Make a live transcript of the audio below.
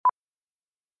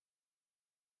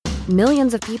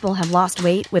Millions of people have lost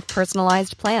weight with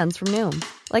personalized plans from Noom.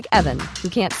 Like Evan, who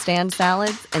can't stand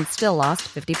salads and still lost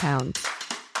 50 pounds.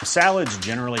 Salads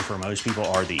generally for most people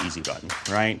are the easy button,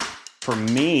 right? For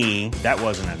me, that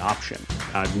wasn't an option.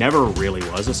 I never really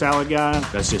was a salad guy.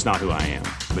 That's just not who I am.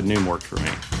 But Noom worked for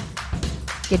me.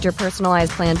 Get your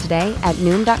personalized plan today at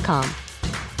Noom.com.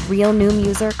 Real Noom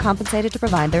user compensated to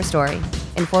provide their story.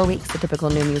 In 4 weeks, the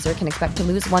typical Noom user can expect to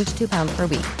lose 1 to 2 pounds per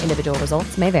week. Individual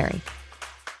results may vary.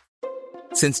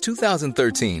 Since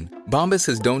 2013, Bombas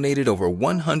has donated over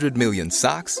 100 million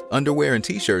socks, underwear, and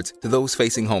T-shirts to those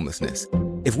facing homelessness.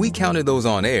 If we counted those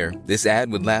on air, this ad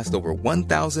would last over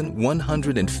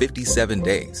 1,157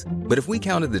 days. But if we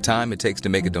counted the time it takes to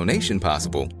make a donation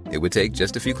possible, it would take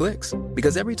just a few clicks.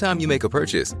 Because every time you make a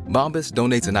purchase, Bombas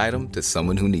donates an item to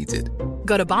someone who needs it.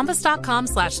 Go to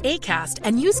bombas.com/ACAST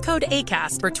and use code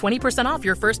ACAST for 20% off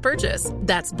your first purchase.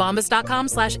 That's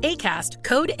bombas.com/ACAST,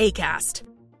 code ACAST.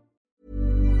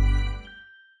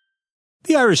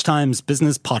 The Irish Times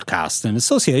Business Podcast in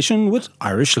association with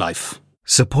Irish Life.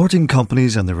 Supporting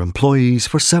companies and their employees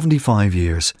for 75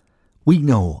 years. We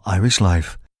know Irish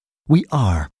Life. We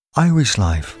are Irish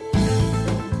Life.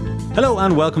 Hello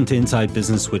and welcome to Inside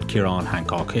Business with Ciarán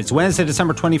Hancock. It's Wednesday,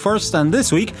 December 21st, and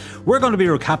this week we're going to be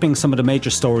recapping some of the major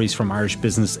stories from Irish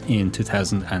business in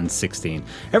 2016.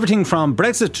 Everything from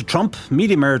Brexit to Trump,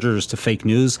 media mergers to fake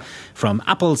news, from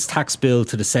Apple's tax bill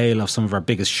to the sale of some of our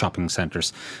biggest shopping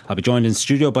centres. I'll be joined in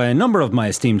studio by a number of my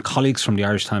esteemed colleagues from the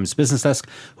Irish Times Business Desk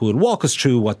who will walk us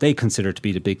through what they consider to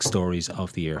be the big stories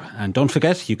of the year. And don't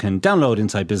forget, you can download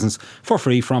Inside Business for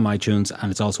free from iTunes, and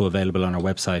it's also available on our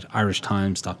website,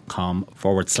 irishtimes.com/podcasts.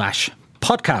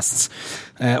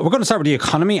 We're going to start with the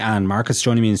economy and markets.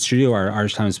 Joining me in studio are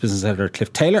Irish Times business editor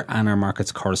Cliff Taylor and our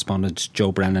markets correspondent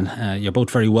Joe Brennan. You're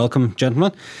both very welcome,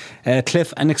 gentlemen.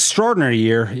 Cliff, an extraordinary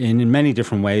year in many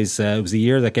different ways. It was the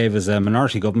year that gave us a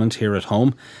minority government here at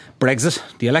home, Brexit,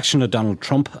 the election of Donald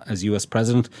Trump as US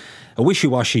President, a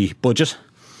wishy-washy budget,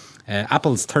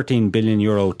 Apple's €13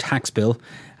 billion tax bill,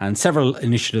 and several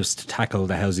initiatives to tackle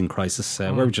the housing crisis.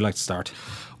 Where would you like to start?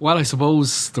 Well, I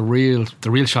suppose the real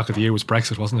shock of the year was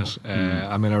Brexit, wasn't it?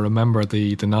 I mean, I remember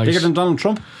the night. Bigger than Donald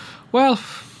Trump? Well,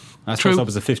 I suppose that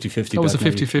was a 50-50. That was a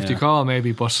 50-50 call,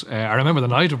 maybe. But I remember the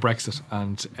night of Brexit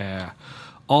and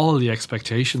all the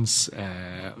expectations,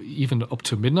 even up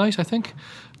to midnight, I think,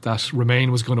 that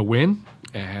Remain was going to win.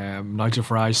 Nigel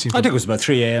Farage seemed I think it was about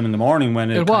 3 a.m. in the morning when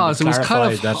it was. It was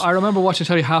kind of. I remember watching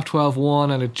telly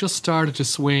 12:30, and it just started to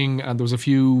swing, and there was a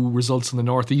few results in the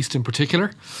northeast in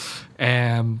particular,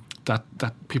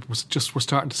 that people were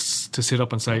starting to sit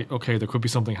up and say, okay, there could be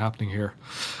something happening here.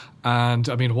 And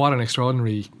I mean, what an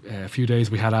extraordinary few days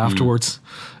we had afterwards.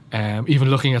 Even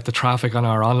looking at the traffic on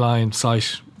our online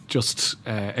site, just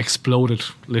exploded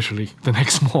literally the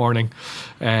next morning.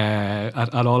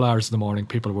 At all hours of the morning,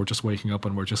 people were just waking up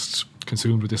and were just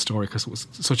consumed with this story because it was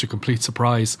such a complete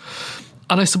surprise.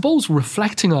 And I suppose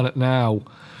reflecting on it now,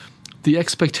 the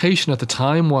expectation at the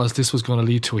time was this was going to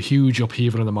lead to a huge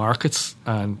upheaval in the markets.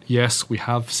 And yes, we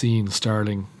have seen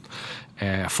sterling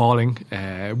falling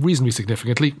reasonably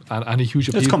significantly, and a huge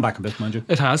upheaval. It's come back a bit, mind you.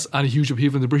 It has, and a huge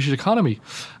upheaval in the British economy.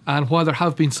 And while there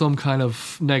have been some kind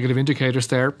of negative indicators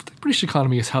there, the British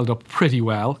economy has held up pretty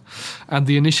well, and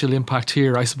the initial impact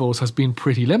here, I suppose, has been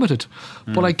pretty limited.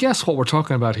 But I guess what we're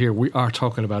talking about here, we are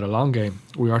talking about a long game.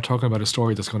 We are talking about a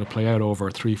story that's going to play out over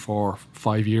 3, 4,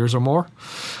 5 years or more.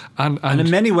 And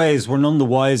in many ways, we're none the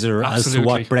wiser as to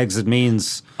what Brexit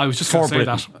means. I was just going to say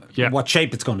that. Yeah. What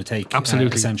shape it's going to take.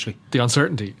 Absolutely. Essentially. The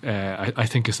uncertainty, I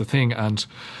think, is the thing. And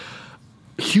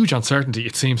huge uncertainty,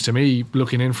 it seems to me,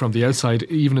 looking in from the outside,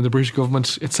 even in the British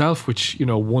government itself, which,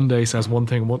 one day says one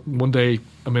thing, one day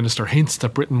a minister hints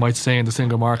that Britain might stay in the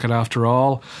single market after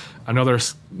all. Another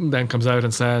then comes out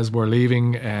and says we're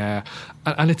leaving.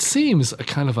 And it seems a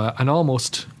kind of an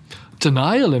almost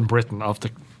denial in Britain of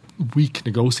the weak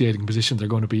negotiating position they're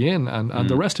going to be in, and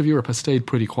the rest of Europe has stayed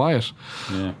pretty quiet.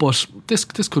 Yeah. But this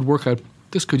could work out.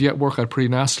 This could yet work out pretty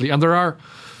nastily, and there are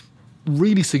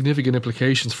really significant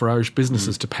implications for Irish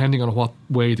businesses depending on what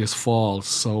way this falls.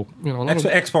 So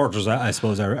exporters, I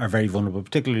suppose, are very vulnerable,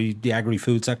 particularly the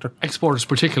agri-food sector. Exporters,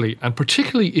 particularly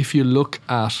if you look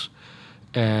at.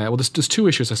 There's two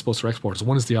issues, I suppose, for exporters.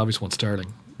 One is the obvious one,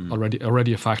 sterling.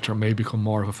 Already a factor, may become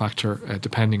more of a factor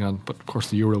depending on, but of course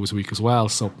the euro is weak as well,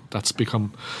 so that's a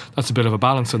bit of a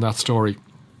balance in that story.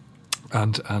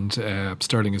 And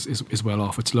sterling is well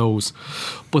off its lows.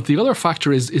 But the other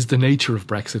factor is the nature of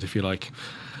Brexit, if you like.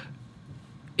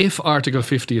 If Article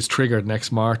 50 is triggered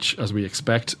next March, as we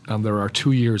expect, and there are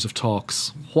 2 years of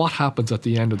talks, what happens at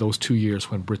the end of those 2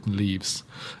 years when Britain leaves?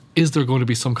 is there going to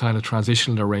be some kind of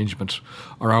transitional arrangement,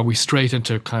 or are we straight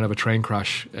into kind of a train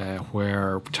crash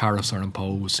where tariffs are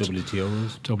imposed?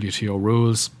 WTO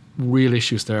rules. Real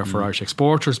issues there for Irish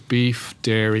exporters, beef,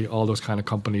 dairy, all those kind of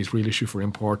companies. Real issue for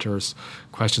importers.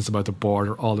 Questions about the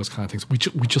border, all those kind of things.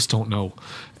 We just don't know.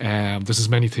 There's as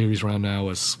many theories around now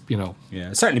as, you know. Yeah,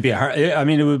 it'd certainly be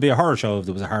it would be a horror show if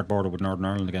there was a hard border with Northern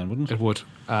Ireland again, wouldn't it? It would.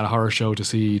 And a horror show to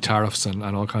see tariffs and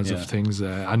all kinds of things,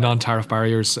 and non-tariff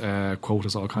barriers,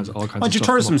 quotas, all kinds of stuff.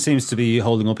 Tourism seems to be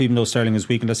holding up, even though sterling is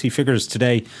weakened. I see figures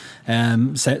today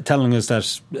telling us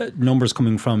that numbers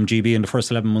coming from GB in the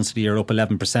first 11 months of the year are up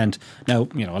 11%. Now,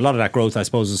 you know, a lot of that growth, I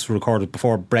suppose, is recorded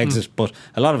before Brexit, but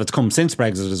a lot of it's come since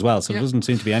Brexit as well, so there doesn't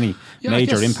seem to be any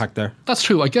major impact there. That's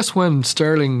true. I guess when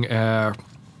sterling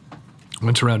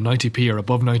went around 90p or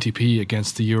above 90p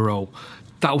against the euro,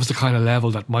 that was the kind of level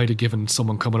that might have given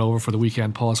someone coming over for the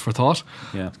weekend pause for thought.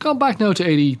 Yeah. It's gone back now to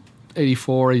 80,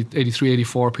 84, 83,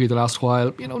 84p the last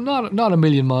while. You know, not a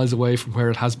million miles away from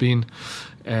where it has been.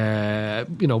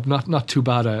 You know, not too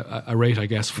bad a rate, I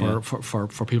guess, for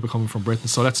people coming from Britain.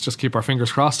 So let's just keep our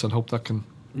fingers crossed and hope that can.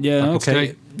 Yeah,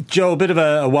 okay. Joe, a bit of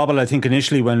a wobble, I think,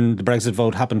 initially when the Brexit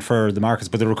vote happened for the markets,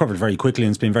 but they recovered very quickly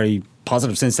and it's been very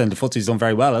positive since then. The FTSE's done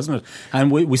very well, hasn't it?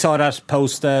 And we saw that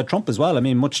post Trump as well. I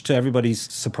mean, much to everybody's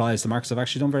surprise, the markets have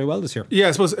actually done very well this year. Yeah,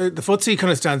 I suppose the FTSE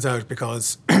kind of stands out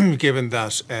because given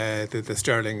that the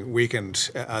sterling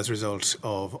weakened as a result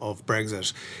of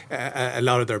Brexit, a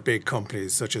lot of their big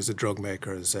companies, such as the drug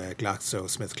makers,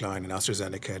 GlaxoSmithKline and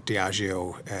AstraZeneca,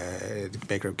 Diageo, the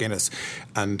maker of Guinness,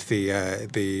 and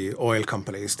the oil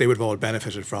companies, they would have all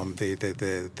benefited from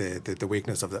the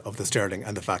weakness of the sterling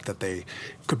and the fact that they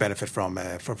could benefit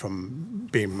from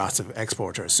being massive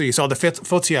exporters. So you saw the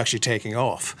FTSE actually taking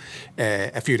off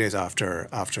a few days after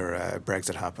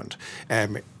Brexit happened.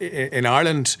 In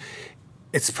Ireland,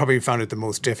 it's probably found it the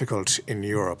most difficult in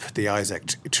Europe, the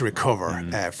ISEC, to recover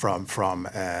from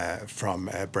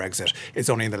Brexit. It's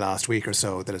only in the last week or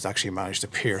so that it's actually managed to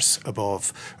pierce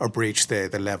above or breach the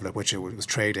level at which it was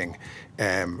trading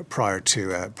prior to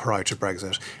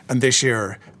Brexit. And this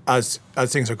year, as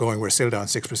things are going, we're still down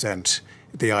 6%.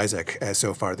 The ISEC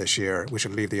so far this year, which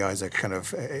will leave the ISEC kind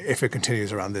of, if it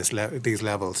continues around these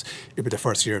levels, it'll be the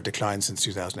first year of decline since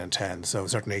 2010. So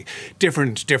certainly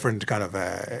different kind of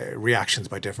reactions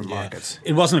by different markets.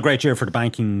 It wasn't a great year for the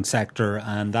banking sector,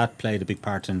 and that played a big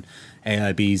part in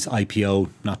AIB's IPO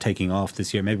not taking off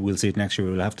this year. Maybe we'll see it next year.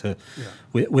 We'll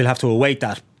have to await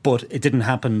that. But it didn't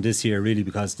happen this year, really,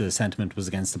 because the sentiment was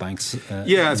against the banks.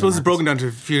 I suppose it's broken down to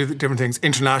a few different things.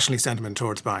 Internationally, sentiment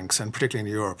towards banks, and particularly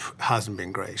in Europe, hasn't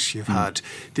been great. You've had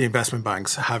the investment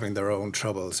banks having their own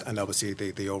troubles, and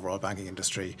obviously the overall banking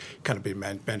industry kind of being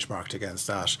benchmarked against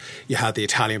that. You had the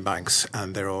Italian banks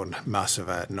and their own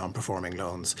massive non-performing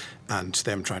loans, and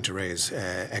them trying to raise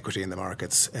equity in the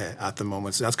markets at the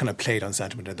moment. So that's kind of played on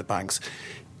sentiment in the banks.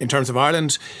 In terms of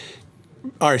Ireland,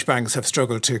 Irish banks have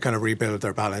struggled to kind of rebuild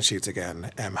their balance sheets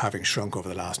again, having shrunk over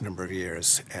the last number of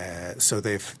years. So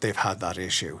they've had that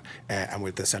issue, and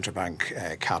with the central bank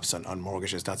caps on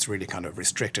mortgages, that's really kind of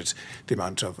restricted the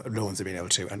amount of loans they've been able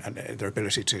to and their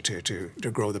ability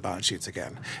to grow the balance sheets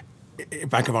again.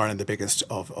 Bank of Ireland, the biggest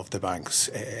of the banks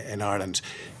in Ireland,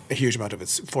 a huge amount of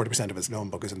its 40% of its loan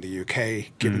book is in the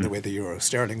UK. Given the way the euro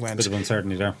sterling went, bit of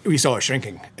uncertainty there. We saw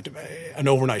an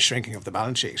overnight shrinking of the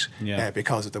balance sheet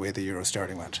because of the way the euro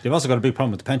sterling went. They've also got a big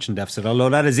problem with the pension deficit, although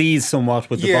that has eased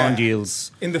somewhat with the bond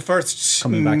yields. In the first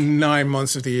 9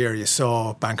 months of the year, you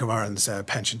saw Bank of Ireland's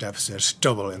pension deficit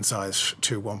double in size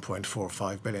to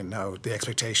 1.45 billion. Now the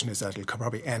expectation is that it'll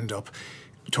probably end up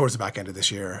towards the back end of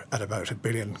this year at about $1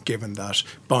 billion, given that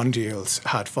bond yields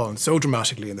had fallen so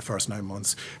dramatically in the first 9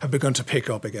 months, have begun to pick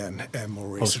up again more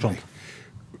recently. Post-Trump.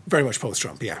 Very much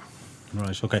post-Trump, yeah.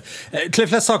 Right, okay.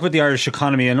 Cliff, let's talk about the Irish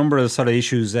economy. A number of sort of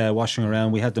issues washing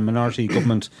around. We had the minority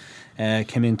government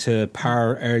came into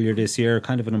power earlier this year,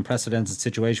 kind of an unprecedented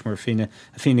situation where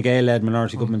Fine Gael-led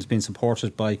minority government has been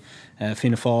supported by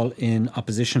Fianna Fáil in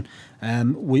opposition.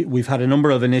 We've had a number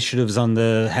of initiatives on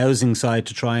the housing side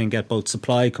to try and get both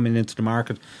supply coming into the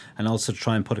market and also to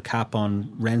try and put a cap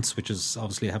on rents, which is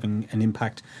obviously having an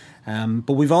impact.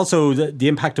 But we've also, the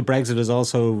impact of Brexit has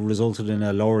also resulted in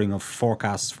a lowering of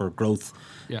forecasts for growth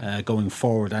going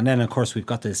forward. And then, of course, we've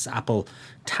got this Apple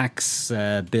tax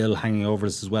bill hanging over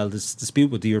us as well, this dispute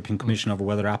with the European Commission over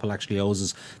whether Apple actually owes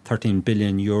us €13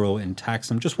 billion in tax.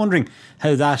 I'm just wondering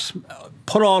how that,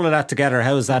 put all of that together,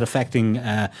 how is that affecting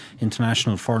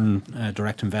international foreign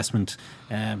direct investment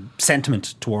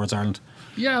sentiment towards Ireland?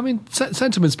 Yeah, I mean,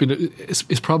 sentiment's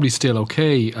is probably still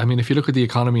okay. I mean, if you look at the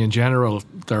economy in general,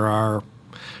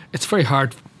 it's very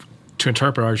hard to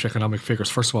interpret Irish economic figures,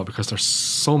 first of all, because there's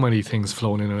so many things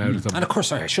flowing in and out of them. And of course,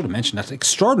 sorry, I should have mentioned that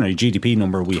extraordinary GDP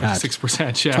number we had.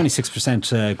 26%, yeah.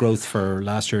 26% growth for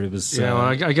last year. It was. Yeah,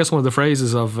 well, I guess one of the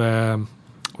phrases of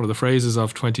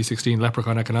 2016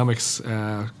 Leprechaun Economics,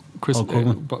 by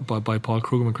Paul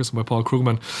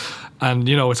Krugman, and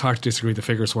it's hard to disagree. The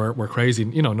figures were crazy.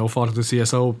 No fault of the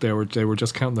CSO. They were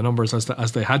just counting the numbers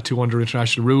as they had to under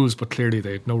international rules, but clearly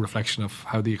they had no reflection of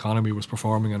how the economy was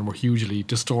performing and were hugely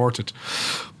distorted.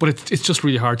 But it's just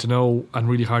really hard to know and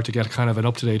really hard to get kind of an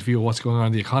up to date view of what's going on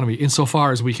in the economy.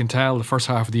 Insofar as we can tell, the first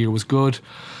half of the year was good.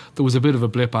 There was a bit of a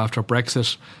blip after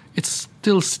Brexit.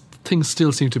 Things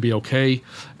still seem to be okay.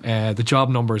 The job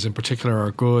numbers in particular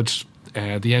are good. The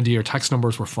end of year tax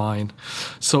numbers were fine.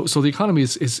 So the economy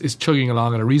is chugging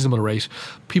along at a reasonable rate.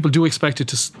 People do expect it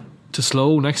to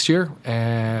slow next year.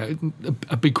 A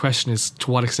big question is to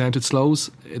what extent it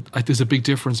slows. There's a big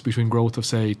difference between growth of,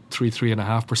 say,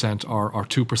 3.5% or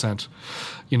 2%.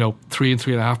 3 and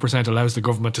 3.5% allows the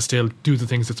government to still do the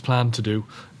things it's planned to do.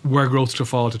 Where growth to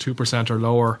fall to 2% or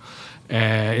lower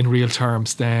in real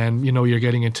terms, then you're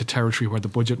getting into territory where the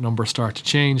budget numbers start to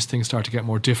change, things start to get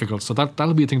more difficult. So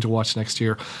that'll be a thing to watch next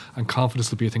year, and confidence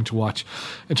will be a thing to watch.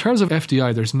 In terms of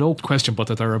FDI, there's no question but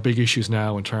that there are big issues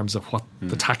now in terms of what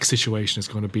the tax situation is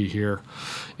going to be here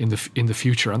in the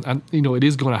future, and it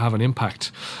is going to have an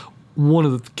impact. One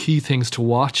of the key things to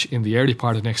watch in the early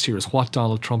part of next year is what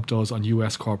Donald Trump does on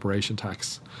US corporation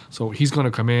tax. So he's going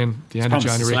to come in the end of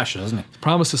January. To slash it, isn't he?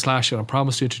 Promise to slash it and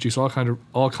promise to introduce all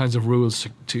kinds of rules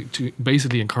to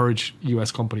basically encourage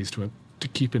US companies to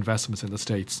keep investments in the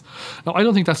States. Now, I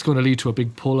don't think that's going to lead to a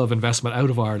big pull of investment out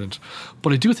of Ireland,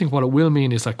 but I do think what it will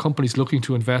mean is that companies looking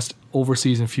to invest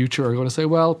overseas in future are going to say,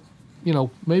 well,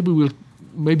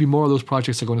 maybe more of those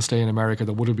projects are going to stay in America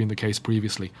than would have been the case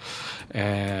previously.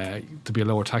 There'd be a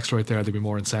lower tax rate there, there'd be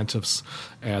more incentives.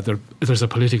 There's a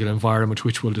political environment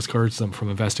which will discourage them from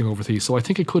investing overseas. So I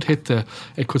think it could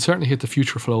certainly hit the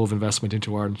future flow of investment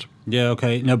into Ireland. Yeah,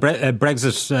 okay. Now,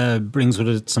 Brexit brings with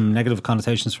it some negative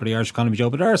connotations for the Irish economy, Joe,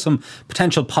 but there are some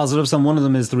potential positives, and one of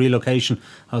them is the relocation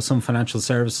of some financial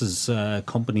services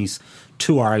companies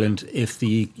to Ireland. If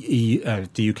the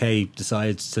UK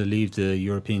decides to leave the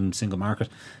European single market,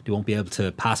 they won't be able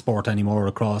to passport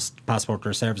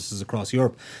their services across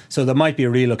Europe. So there might be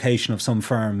a relocation of some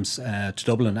firms to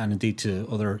Dublin and indeed to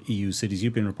other EU cities.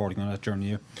 You've been reporting on that during the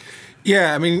year.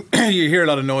 Yeah, I mean, you hear a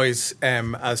lot of noise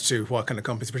as to what kind of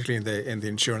companies, particularly in the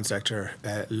insurance sector,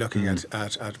 looking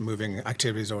at moving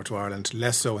activities over to Ireland,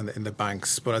 less so in the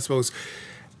banks. But I suppose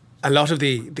a lot of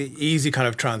the easy kind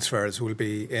of transfers will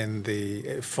be in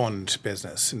the fund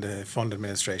business, in the fund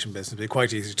administration business. It'll be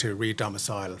quite easy to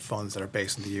re-domicile funds that are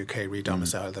based in the UK,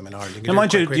 re-domicile them in Ireland. Now,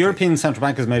 mind you, the European Central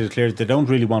Bank has made it clear that they don't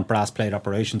really want brass plate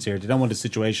operations here. They don't want a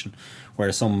situation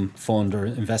where some fund or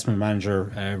investment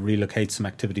manager relocates some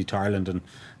activity to Ireland and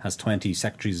has 20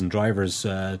 secretaries and drivers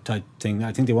type thing.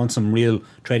 I think they want some real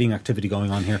trading activity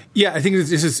going on here. Yeah, I think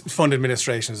this is fund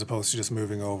administration as opposed to just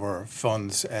moving over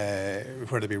funds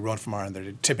where they be run from Ireland.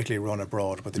 They're typically run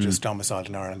abroad, but they're just domiciled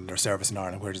in Ireland or serviced in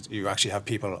Ireland, where you actually have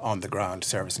people on the ground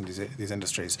servicing these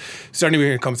industries. Certainly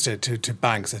when it comes to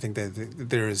banks, I think that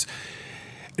there is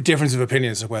a difference of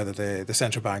opinions of whether the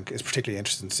central bank is particularly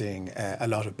interested in seeing a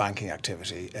lot of banking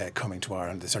activity coming to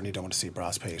Ireland. They certainly don't want to see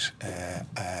brass plate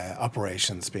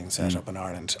operations being set up in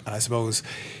Ireland. And I suppose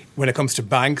when it comes to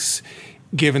banks,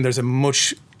 given there's a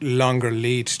much longer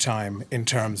lead time in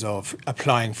terms of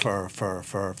applying for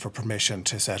permission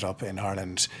to set up in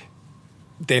Ireland,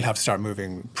 they'll have to start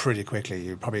moving pretty quickly.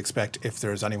 You'd probably expect if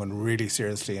there's anyone really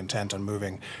seriously intent on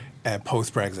moving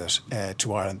post-Brexit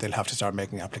to Ireland, they'll have to start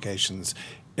making applications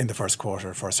in the first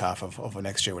half of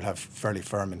next year. We'll have fairly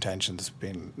firm intentions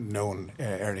being known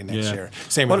early next year.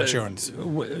 Same with insurance.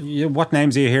 What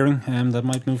names are you hearing that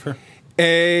might move here?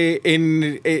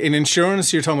 In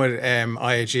insurance, you're talking about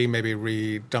IAG maybe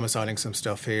re-domiciling some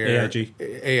stuff here.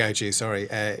 AIG, sorry,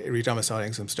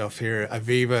 re-domiciling some stuff here.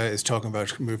 Aviva is talking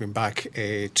about moving back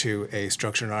to a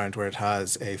structure in Ireland where it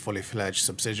has a fully fledged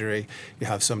subsidiary. You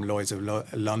have some Lloyd's of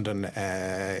London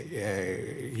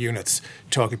units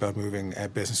talking about moving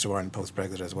business to Ireland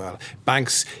post-Brexit as well.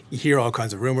 Banks, you hear all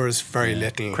kinds of rumours, very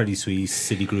little. Credit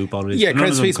Suisse, Citigroup, already. Yeah,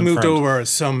 Credit Suisse moved over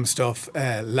some stuff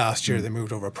last year. They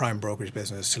moved over prime brokerage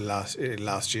business to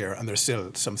last year, and there's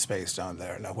still some space down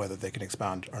there. Now, whether they can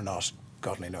expand or not,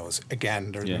 God only knows.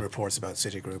 Again, there have been reports about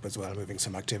Citigroup as well, moving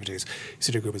some activities.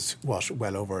 Citigroup is,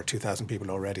 well over 2,000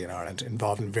 people already in Ireland,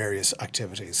 involved in various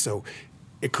activities. So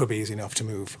it could be easy enough to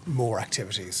move more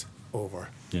activities over.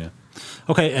 Yeah.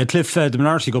 Okay, Cliff, the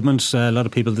minority government, a lot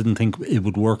of people didn't think it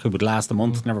would work, it would last a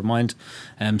month, never mind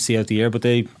see out the year, but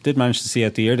they did manage to see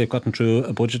out the year. They've gotten through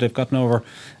a budget, they've gotten over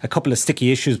a couple of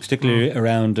sticky issues, particularly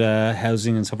around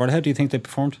housing and so forth. How do you think they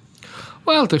performed?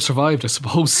 Well, they've survived, I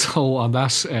suppose. So on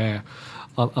that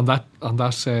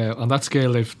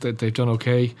scale, they've done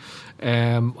okay.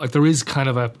 Like there is kind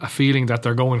of a feeling that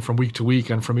they're going from week to week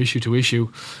and from issue to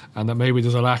issue, and that maybe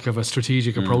there's a lack of a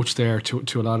strategic approach there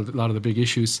to a lot of the big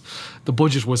issues. The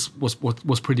budget was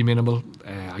pretty minimal.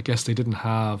 I guess they didn't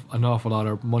have an awful lot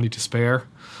of money to spare,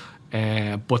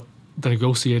 but the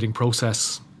negotiating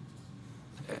process,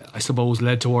 I suppose,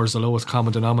 led towards the lowest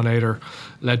common denominator,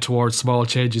 led towards small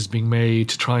changes being made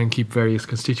to try and keep various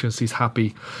constituencies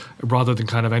happy, rather than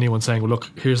kind of anyone saying, well, look,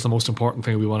 here's the most important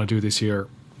thing we want to do this year.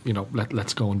 You know,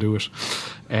 let's go and do it.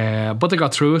 But they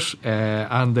got through it,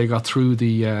 and they got through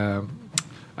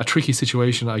a tricky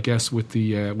situation, I guess, with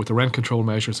the rent control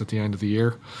measures at the end of the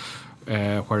year,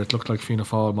 where it looked like Fianna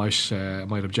Fáil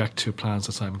might object to plans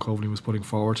that Simon Coveney was putting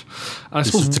forward. And I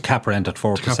suppose to cap rent at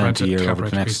 4% a year over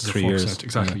the next 3 years.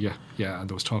 Exactly, yeah. And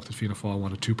there was talk that Fianna Fáil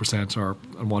wanted 2%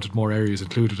 and wanted more areas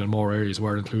included, and more areas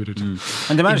were included. And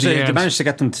they managed to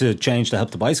get them to change the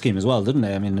Help to Buy scheme as well, didn't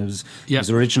they? I mean, it was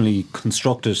originally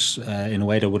constructed in a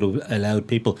way that would have allowed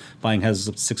people buying houses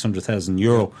up to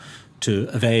 €600,000 to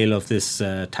avail of this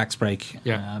tax break.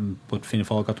 But Fianna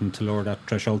Fáil got them to lower that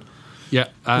threshold. Yeah,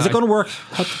 is it going to work?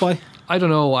 Help to Buy? I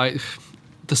don't know.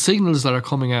 The signals that are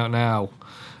coming out now,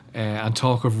 and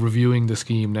talk of reviewing the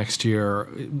scheme next year,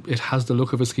 it has the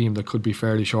look of a scheme that could be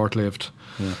fairly short-lived.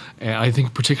 I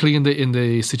think, particularly in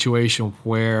the situation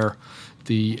where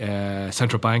the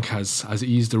central bank has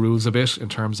eased the rules a bit in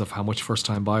terms of how much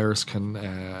first-time buyers can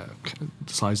the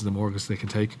size of the mortgage they can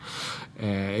take.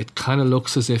 It kind of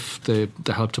looks as if the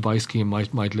Help to Buy scheme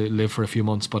might live for a few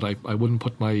months, but I wouldn't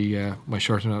put my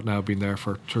shirt in it now being there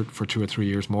for 2 or 3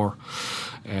 years more.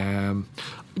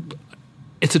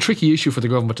 It's a tricky issue for the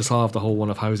government to solve, the whole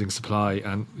one of housing supply,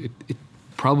 and it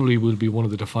probably will be one of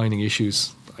the defining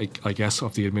issues, I guess,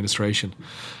 of the administration.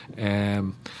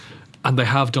 And they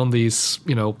have done these,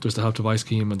 there's the Help to Buy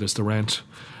scheme and there's the rent.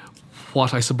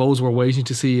 What I suppose we're waiting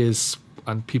to see is,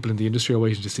 and people in the industry are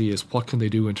waiting to see, is what can they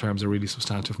do in terms of really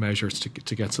substantive measures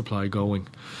to get supply going.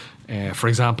 For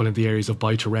example, in the areas of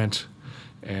buy to rent,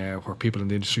 where people in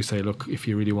the industry say, look, if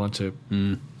you really want to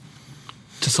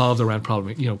solve the rent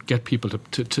problem, get people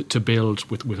to build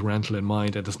with rental in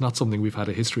mind. And it's not something we've had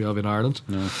a history of in Ireland.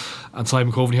 No. And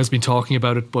Simon Coveney has been talking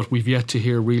about it, but we've yet to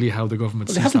hear really how the government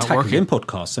sees that working. They haven't tackled input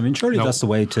costs. I mean, surely that's the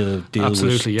way to deal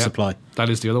with supply. That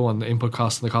is the other one, the input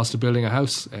costs and the cost of building a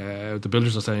house. The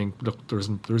builders are saying, look, there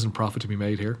isn't profit to be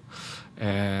made here.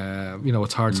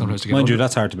 It's hard sometimes to get. Mind you,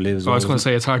 that's hard to believe as well. I was going to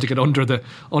say it's hard to get under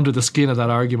the skin of that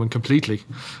argument completely.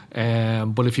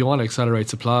 But if you want to accelerate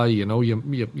supply, you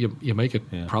make it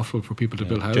profitable for people to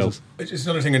build houses. It's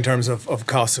another thing in terms of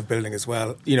costs of building as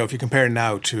well. If you compare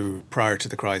now to prior to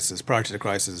the crisis,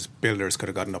 builders could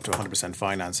have gotten up to 100%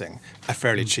 financing at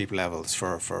fairly cheap levels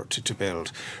to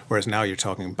build, whereas now you're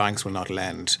talking banks will not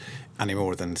lend any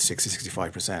more than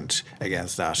 60-65%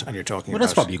 against that, and you're talking. Well,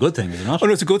 that's probably a good thing, is it not? Oh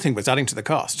no, it's a good thing, but it's adding to the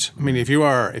cost. I mean, if you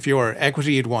are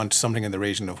equity, you'd want something in the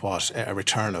region of a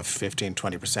return of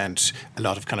 15-20%. A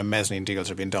lot of kind of mezzanine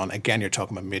deals are being done. Again, you're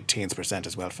talking about mid-teens %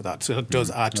 as well for that. So it does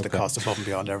add to the cost above and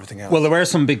beyond everything else. Well, there were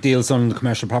some big deals on the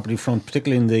commercial property front,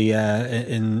 particularly in the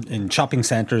in shopping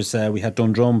centres. We had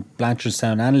Dundrum,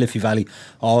 Blanchardstown, and Liffey Valley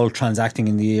all transacting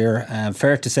in the year.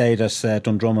 Fair to say that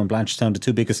Dundrum and Blanchardstown, the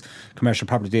two biggest commercial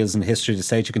property deals in the history of the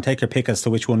state. You can take your pick as to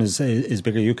which one is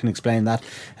bigger. You can explain that.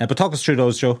 But talk us through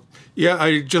those, Joe. Yeah,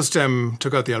 I just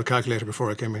took out the old calculator before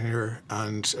I came in here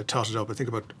and totted up. I think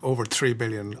about over 3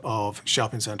 billion of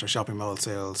shopping centre, shopping mall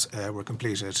sales were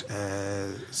completed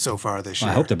so far this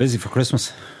year. I hope they're busy for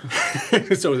Christmas.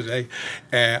 So did they.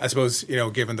 I suppose,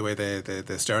 given the way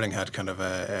the sterling had kind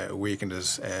of weakened,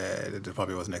 there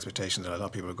probably wasn't expectations that a lot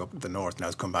of people would go up to the north. Now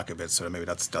it's come back a bit, so maybe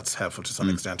that's helpful to some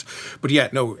extent. But yeah,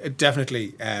 no,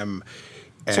 definitely.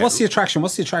 So what's the attraction?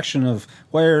 What's the attraction of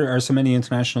why are so many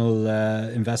international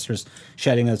investors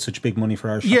shelling out such big money for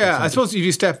our shopping centres? I suppose if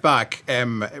you step back,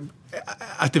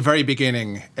 at the very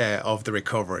beginning of the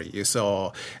recovery, you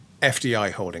saw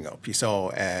FDI holding up. You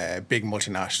saw big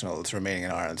multinationals remaining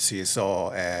in Ireland. So you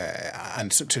saw,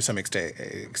 and to some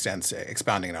extent,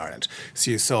 expanding in Ireland.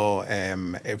 So you saw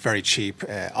a very cheap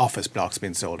office blocks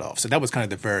being sold off. So that was kind of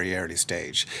the very early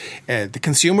stage. The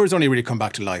consumer has only really come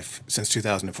back to life since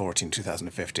 2014,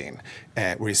 2015,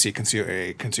 where you see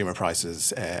consumer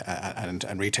prices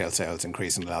and retail sales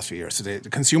increase in the last few years. So the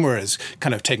consumer has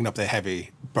kind of taken up the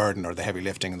heavy burden or the heavy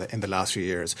lifting in the last few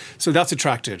years. So that's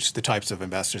attracted the types of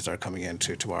investors that are coming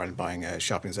into Ireland buying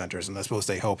shopping centres, and I suppose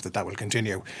they hope that will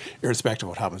continue, irrespective of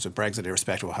what happens with Brexit,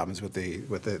 irrespective of what happens with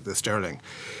the sterling.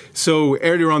 So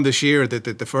earlier on this year,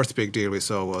 the first big deal we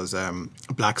saw was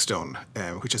Blackstone,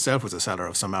 which itself was a seller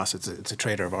of some assets. It's a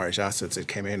trader of Irish assets. It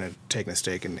came in and taken a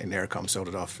stake in Eircom, sold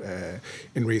it off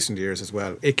in recent years as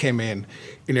well. It came in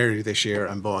earlier this year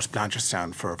and bought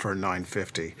Blanchardstown for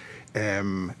 $9.50.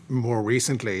 More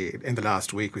recently, in the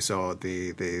last week, we saw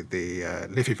the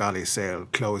Liffey Valley sale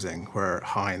closing, where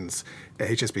Heinz,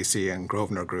 HSBC, and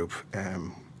Grosvenor Group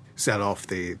sell off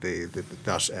that. They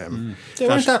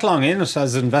weren't that long in it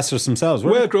as investors themselves,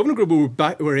 were well, they? Grosvenor Group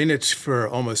were in it for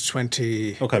almost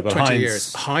 20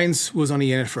 years. Heinz was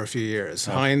only in it for a few years.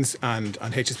 Oh. Heinz and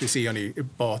HSBC only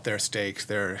bought their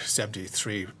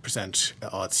 73%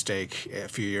 odd stake a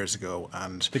few years ago.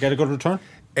 And they get a good return?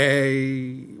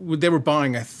 They were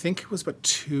buying, I think it was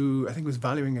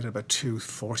valuing it at about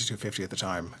 240, 250 at the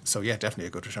time. So yeah, definitely a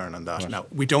good return on that. Right. Now,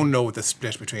 we don't know the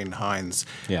split between Heinz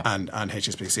and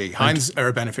HSBC. Heinz are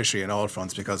a beneficiary in all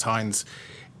fronts because Heinz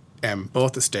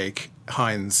bought the stake.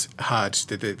 Heinz had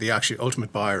the actual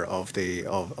ultimate buyer of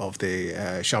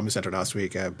the shopping centre last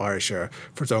week, Bayerischer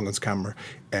Versorgungskammer.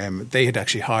 They had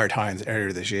actually hired Heinz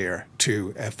earlier this year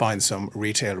to find some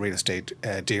retail real estate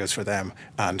deals for them,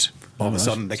 and all of a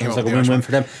sudden they came up with a win-win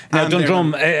for them. Now,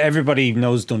 Dundrum, everybody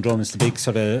knows Dundrum is the big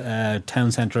sort of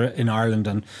town centre in Ireland,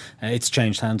 and it's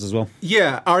changed hands as well.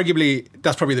 Yeah, arguably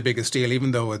that's probably the biggest deal,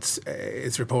 even though it's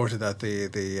reported that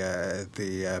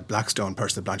the Blackstone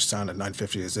purchase of Blanchardstown at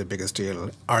 $9.50 is the biggest deal.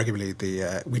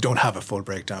 Arguably, we don't have a full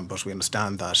breakdown, but we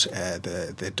understand that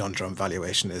the Dundrum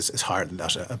valuation is higher than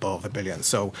that, above $1 billion.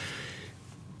 So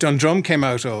Dundrum came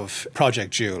out of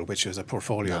Project Jewel, which was a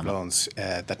portfolio of loans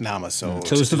that NAMA sold.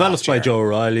 So it was developed by Joe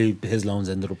O'Reilly. His loans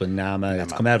ended up in NAMA.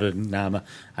 It's come out of NAMA,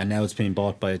 and now it's being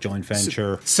bought by a joint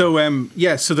venture. So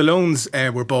the loans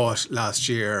were bought last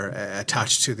year,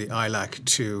 attached to the ILAC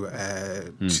to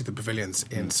the pavilions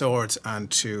in Swords,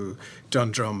 and to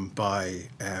Dundrum by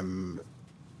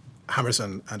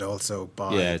Hammerson, and also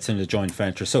by... Yeah, it's in a joint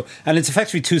venture. So, and it's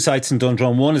effectively two sites in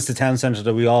Dundrum. One is the town centre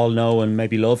that we all know and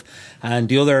maybe love, and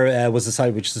the other was the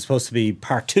site which is supposed to be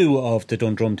part 2 of the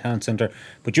Dundrum town centre.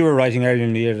 But you were writing earlier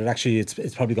in the year that actually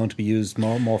it's probably going to be used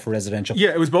more for residential.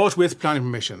 Yeah, it was bought with planning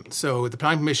permission. So the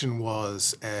planning permission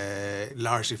was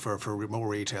largely for more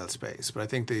retail space. But I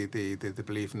think the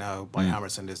belief now by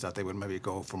Hammerson is that they would maybe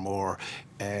go for more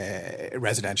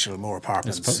residential, more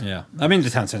apartments. Yeah, I mean the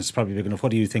town centre is probably big enough.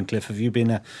 What do you think, Cliff? Have you been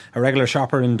a regular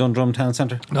shopper in Dundrum town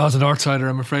centre? No, as a Northsider,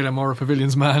 I'm afraid I'm more a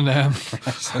Pavilions man.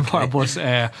 But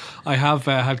I have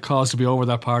had cause to be over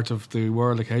that part of the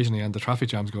world occasionally, and the traffic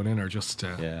jams going in are just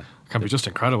can be just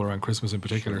incredible around Christmas in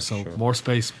particular. Sure.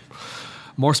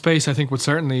 More space, I think, would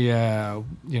certainly,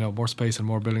 more space and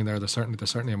more building there. There's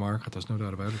certainly a market. There's no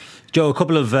doubt about it. Joe, a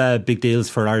couple of big deals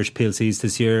for Irish PLCs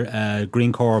this year.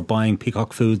 Greencore buying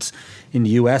Peacock Foods in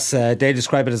the US. They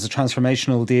describe it as a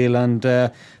transformational deal,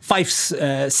 and Fife's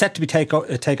set to be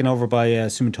taken over by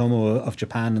Sumitomo of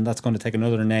Japan, and that's going to take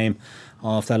another name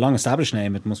off the long-established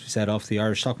name, it must be said, off the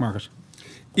Irish stock market.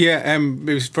 Yeah,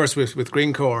 maybe first with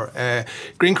Greencore.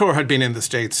 Greencore had been in the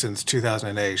States since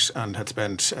 2008 and had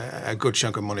spent a good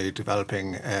chunk of money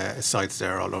developing sites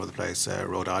there all over the place,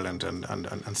 Rhode Island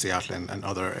and Seattle and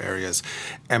other areas.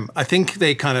 I think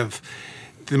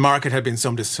the market had been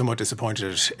somewhat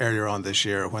disappointed earlier on this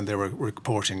year when they were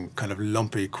reporting kind of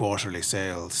lumpy quarterly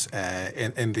sales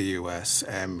in the US,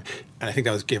 and I think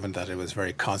that was given that it was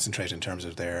very concentrated in terms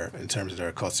of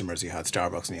their customers. You had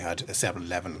Starbucks and you had a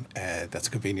 7-Eleven, that's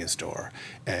a convenience store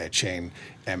chain.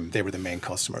 They were the main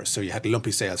customers, so you had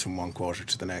lumpy sales from one quarter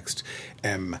to the next.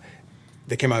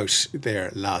 They came out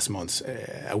there last month,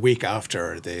 a week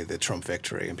after the Trump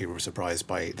victory, and people were surprised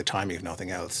by the timing, if nothing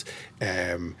else,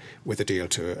 with a deal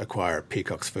to acquire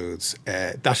Peacock's Foods.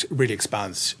 That really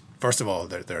expands, first of all,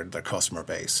 their customer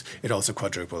base. It also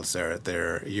quadruples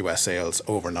their US sales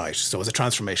overnight. So it was a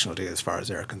transformational deal as far as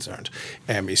they're concerned.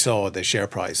 You saw the share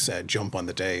price jump on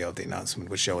the day of the announcement,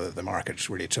 which showed that the market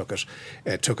really took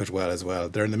it well as well.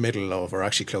 They're in the middle of, or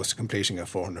actually close to completing, a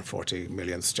 440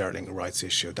 million sterling rights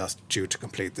issue. That's due to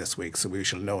complete this week. So we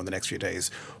shall know in the next few days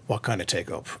what kind of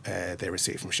take-up they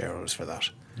receive from shareholders for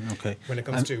that. Okay. When it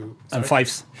comes to... And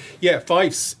Fifes. Yeah,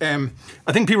 Fifes.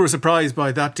 I think people were surprised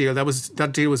by that deal.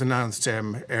 That deal was announced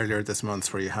earlier this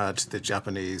month, where you had the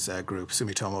Japanese group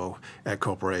Sumitomo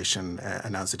Corporation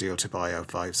announce a deal to buy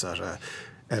out Fifes at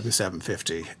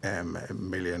 750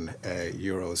 million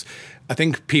euros. I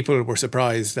think people were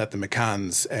surprised that the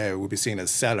McCanns would be seen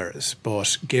as sellers,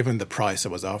 but given the price that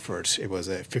was offered, it was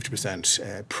a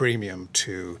 50% premium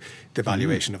to the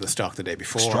valuation of the stock the day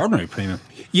before. Extraordinary premium.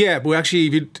 Yeah, but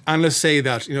actually, analysts say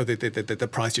that the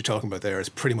price you're talking about there is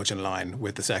pretty much in line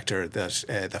with the sector that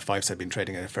the Fifes had been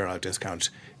trading at a fair out discount.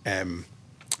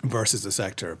 Versus the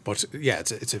sector, but yeah,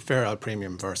 it's a fair out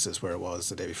premium versus where it was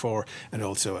the day before, and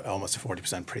also almost a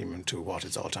 40% premium to what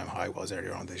its all-time high was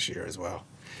earlier on this year as well.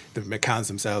 The McCanns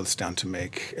themselves stand to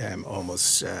make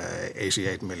almost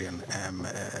 88 million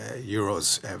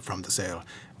euros from the sale,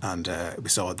 and we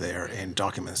saw there in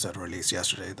documents that were released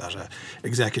yesterday that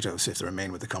executives, if they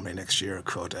remain with the company next year,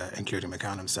 could, including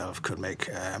McCann himself, could make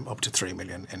up to 3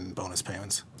 million in bonus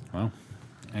payments. Wow.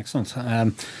 Excellent.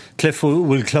 Cliff,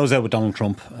 we'll close out with Donald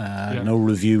Trump. No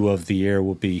review of the year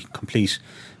would be complete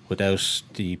without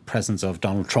the presence of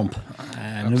Donald Trump.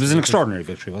 And it was an extraordinary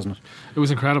victory, wasn't it? It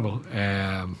was incredible.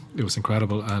 It was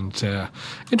incredible. And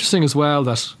interesting as well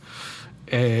that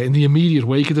in the immediate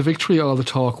wake of the victory, all the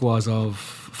talk was of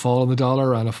fall in the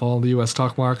dollar and a fall in the US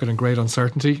stock market and great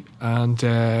uncertainty. And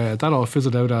that all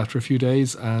fizzled out after a few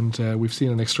days. And we've seen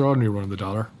an extraordinary run in the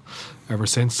dollar ever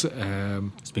since.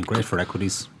 It's been great for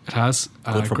equities. It has.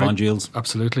 Good for bond yields.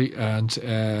 Absolutely. And,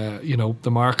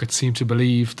 the markets seem to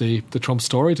believe the Trump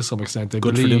story to some extent.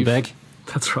 Good for Bloomberg.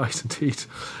 That's right, indeed.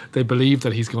 They believe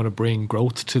that he's going to bring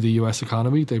growth to the US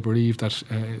economy. They believe that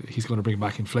he's going to bring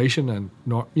back inflation and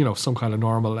some kind of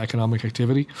normal economic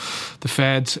activity. The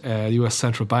Fed, the US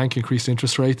Central Bank, increased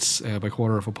interest rates by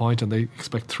 1/4 point, and they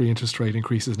expect 3 interest rate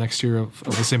increases next year of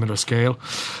a similar scale.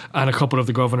 And a couple of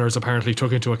the governors apparently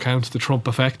took into account the Trump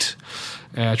effect,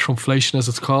 Trumpflation as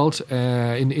it's called,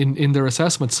 in their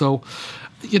assessment. So,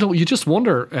 you just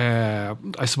wonder,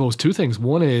 I suppose, two things.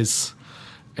 One is,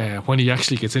 when he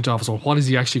actually gets into office, or what is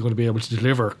he actually going to be able to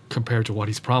deliver compared to what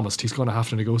he's promised? He's going to have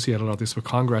to negotiate a lot of this with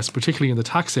Congress, particularly in the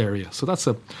tax area. So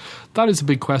that is a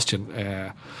big question.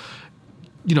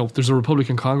 There's a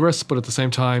Republican Congress, but at the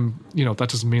same time, that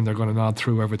doesn't mean they're going to nod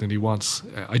through everything he wants.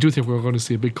 I do think we're going to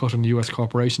see a big cut in the US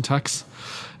corporation tax.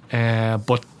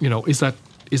 But is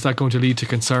that going to lead to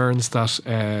concerns that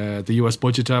the US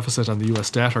budget deficit and the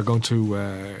US debt are going to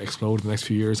explode in the next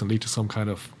few years and lead to some kind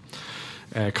of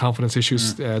confidence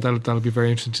issues? That'll be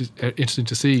very interesting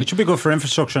to see. It should be good for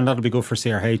infrastructure, and that'll be good for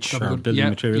CRH, or building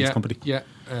materials company. Yeah,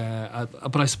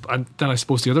 but then I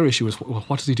suppose the other issue is,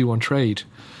 what does he do on trade?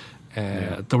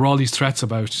 There were all these threats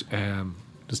about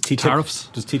tariffs.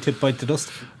 Does TTIP bite the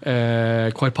dust?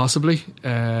 Quite possibly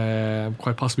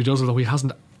does, although he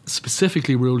hasn't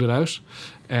specifically ruled it out.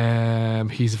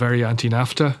 He's very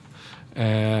anti-NAFTA.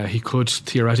 He could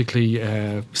theoretically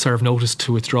serve notice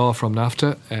to withdraw from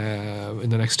NAFTA in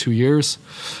the next 2 years.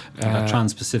 That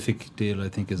Trans-Pacific deal, I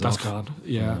think, is that's off. gone.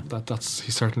 Yeah, that's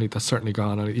certainly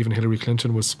gone. And even Hillary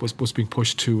Clinton was being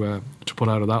pushed to pull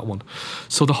out of that one.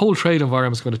 So the whole trade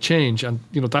environment is going to change, and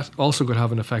that also could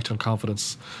have an effect on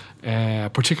confidence,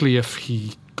 particularly if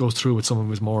he goes through with some of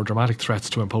his more dramatic threats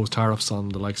to impose tariffs on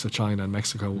the likes of China and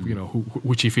Mexico,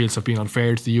 which he feels have been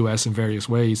unfair to the US in various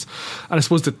ways. And I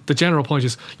suppose the general point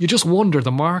is, you just wonder, the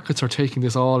markets are taking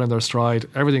this all in their stride.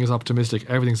 Everything is optimistic,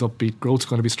 everything's upbeat, growth's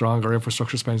going to be stronger,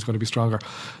 infrastructure spending is going to be stronger.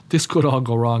 This could all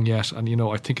go wrong yet, and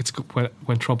I think it's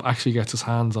when Trump actually gets his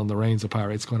hands on the reins of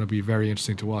power, it's going to be very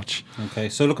interesting to watch. Okay,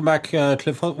 so looking back,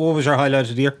 Cliff, what was your highlight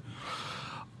of the year?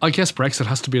 I guess Brexit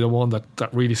has to be the one that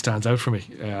really stands out for me.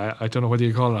 I don't know whether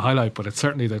you call it a highlight, but it's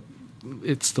certainly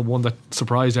it's the one that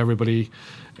surprised everybody.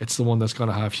 It's the one that's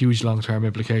going to have huge long-term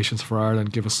implications for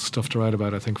Ireland, give us stuff to write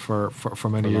about, I think, for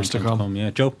many years to come. Yeah,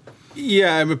 Joe?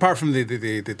 Yeah, apart from the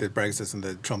Brexit and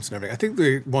the Trumps and everything, I think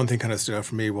the one thing kind of stood out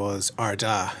for me was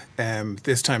Ardagh.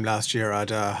 This time last year,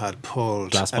 Ardagh had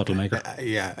pulled... Glass bottle maker.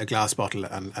 A glass bottle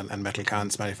and metal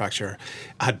cans manufacturer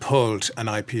had pulled an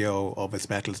IPO of its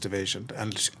metals division.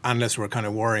 And analysts were kind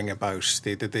of worrying about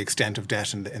the extent of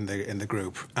debt in the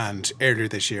group. And earlier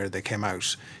this year, they came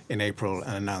out in April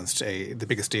and announced the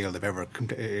biggest deal they've ever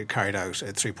carried out,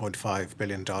 a $3.5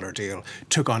 billion deal.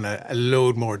 Took on a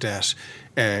load more debt.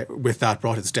 With that,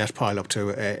 brought its debt pile up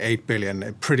to $8 billion.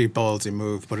 A pretty ballsy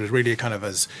move, but it really kind of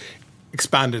has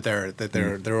expanded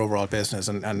their overall business,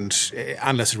 and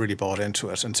analysts really bought into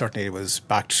it, and certainly it was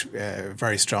backed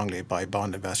very strongly by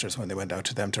bond investors when they went out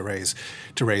to them to raise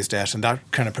debt, and that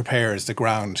kind of prepares the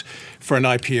ground for an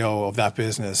IPO of that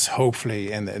business,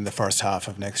 hopefully in the first half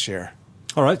of next year.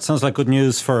 All right, sounds like good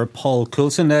news for Paul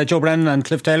Coulson. Joe Brennan and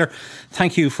Cliff Taylor,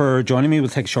 thank you for joining me. We'll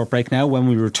take a short break now. When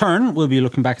we return, we'll be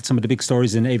looking back at some of the big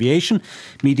stories in aviation,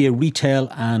 media, retail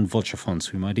and vulture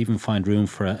funds. We might even find room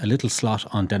for a little slot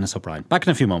on Dennis O'Brien. Back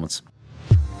in a few moments.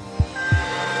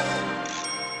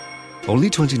 Only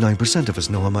 29% of us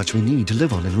know how much we need to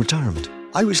live on in retirement.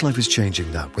 Irish Life is changing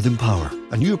that with Empower,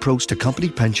 a new approach to company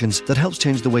pensions that helps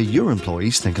change the way your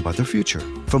employees think about their future.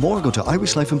 For more, go to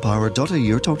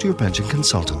irishlifeempower.ie or talk to your pension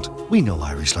consultant. We know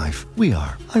Irish Life. We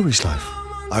are Irish Life.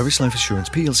 Irish Life Assurance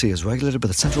PLC is regulated by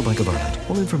the Central Bank of Ireland.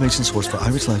 All information sourced for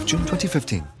Irish Life June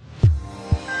 2015.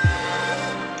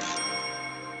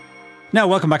 Now,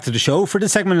 welcome back to the show. For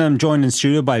this segment, I'm joined in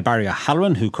studio by Barry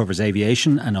O'Halloran, who covers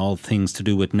aviation and all things to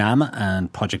do with NAMA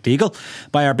and Project Eagle,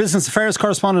 by our business affairs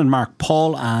correspondent, Mark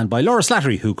Paul, and by Laura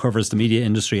Slattery, who covers the media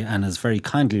industry and has very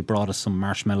kindly brought us some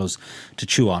marshmallows to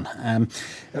chew on.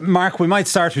 Mark, we might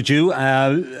start with you.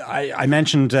 I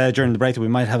mentioned during the break that we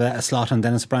might have a slot on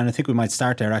Dennis O'Brien. I think we might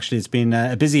start there, actually. It's been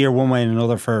a busy year one way and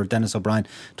another for Dennis O'Brien.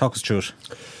 Talk us through it.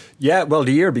 Yeah, well,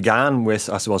 the year began with,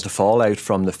 I suppose, the fallout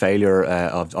from the failure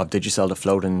of Digicel to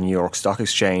float in the New York Stock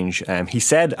Exchange. He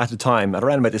said at the time, at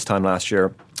around about this time last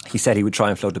year, he said he would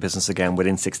try and float the business again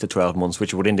within 6 to 12 months,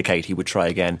 which would indicate he would try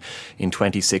again in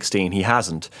 2016. He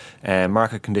hasn't.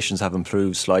 Market conditions have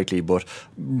improved slightly, but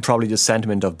probably the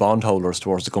sentiment of bondholders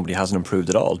towards the company hasn't improved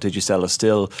at all. Digicel is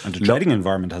still... And the trading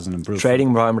environment hasn't improved. Trading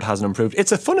environment hasn't improved.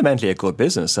 It's fundamentally a good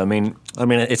business. I mean,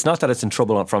 it's not that it's in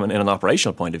trouble in an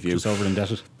operational point of view. Just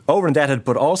over-indebted. Over-indebted,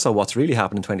 but also what's really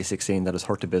happened in 2016 that has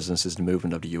hurt the business is the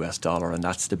movement of the US dollar, and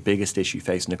that's the biggest issue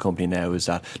facing the company now, is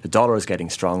that the dollar is getting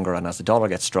stronger, and as the dollar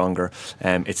gets stronger,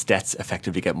 its debts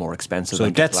effectively get more expensive. So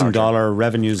debts in dollar,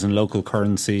 revenues in local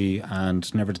currency,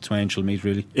 and never the twain shall meet,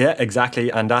 really. Yeah, exactly,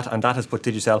 and that has put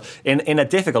Digicel in a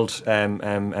difficult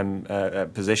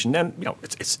position. And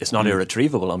it's not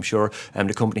irretrievable, I'm sure.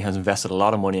 The company has invested a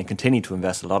lot of money and continue to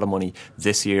invest a lot of money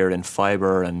this year in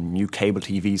fibre and new cable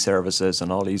TV services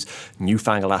and all these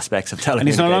newfangled aspects of telecommunications. And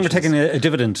he's no longer taking a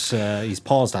dividend. He's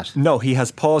paused that. No, he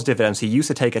has paused dividends. He used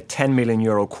to take a €10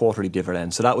 million quarterly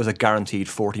dividend, so that was a guaranteed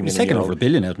 €40 million. He's taken over $1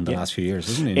 billion out in the last few years,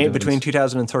 isn't he? Between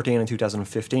 2013 and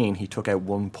 2015, he took out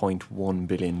 $1.1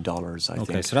 billion, I think.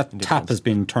 Okay, so that tap has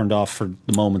been turned off for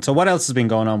the moment. So what else has been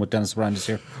going on with Dennis O'Brien this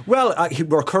year? Well,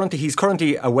 he's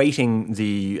currently awaiting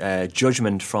the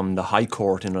judgment from the High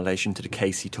Court in relation to the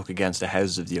case he took against the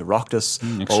Houses of the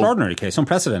Oireachtas. Extraordinary case,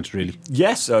 unprecedented, really.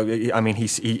 Yes, I mean,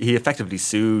 he effectively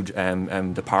sued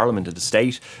the Parliament of the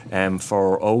state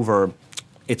for over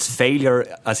its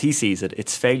failure, as he sees it,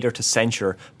 its failure to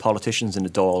censure politicians in the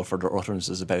Dáil for their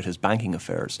utterances about his banking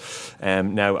affairs.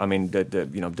 Now, I mean,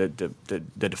 the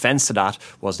defence to that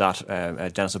was that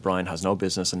Dennis O'Brien has no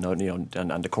business and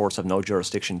the courts have no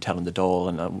jurisdiction telling the Dáil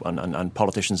and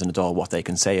politicians in the Dáil what they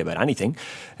can say about anything.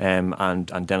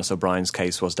 And Dennis O'Brien's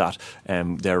case was that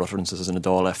their utterances in the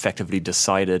Dáil effectively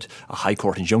decided a High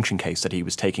Court injunction case that he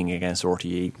was taking against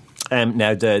RTE.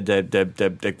 Now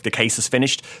the case is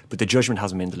finished, but the judgment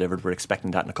hasn't been delivered. We're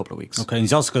expecting that in a couple of weeks. Okay, and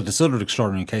he's also got this other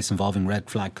extraordinary case involving Red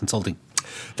Flag Consulting.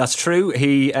 That's true.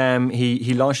 He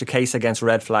launched a case against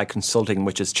Red Flag Consulting,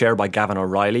 which is chaired by Gavin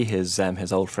O'Reilly, his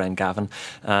old friend Gavin,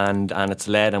 and it's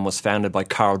led and was founded by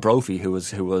Carl Brophy, who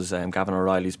was Gavin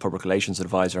O'Reilly's public relations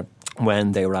advisor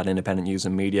when they were at Independent News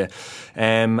and Media.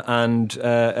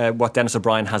 What Dennis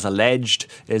O'Brien has alleged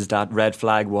is that Red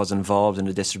Flag was involved in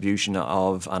the distribution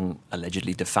of an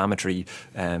allegedly defamatory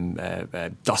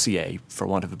dossier, for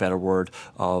want of a better word,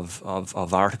 of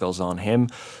articles on him.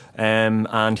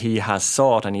 And he has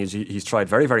sought, and he's tried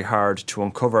very, very hard to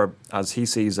uncover, as he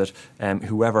sees it,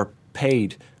 whoever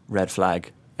paid Red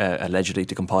Flag allegedly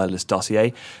to compile this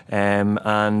dossier.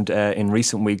 In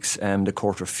recent weeks, the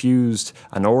court refused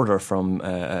an order from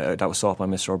that was sought by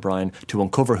Mr. O'Brien to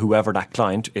uncover whoever that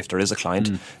client, if there is a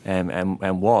client,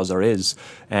 was or is.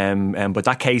 But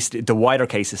that case, the wider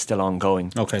case, is still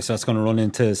ongoing. Okay, so that's going to run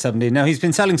into 17. Now, he's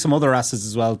been selling some other assets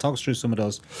as well. Talk us through some of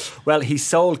those. Well, he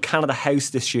sold Canada House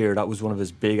this year. That was one of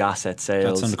his big asset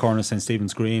sales. That's on the corner of St.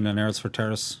 Stephen's Green and Earlsford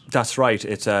Terrace. That's right.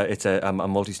 It's a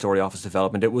multi-storey office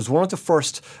development. It was one of the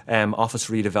first office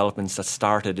redevelopments that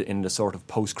started in the sort of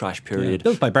post-crash period. Yeah,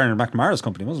 built by Bernard McNamara's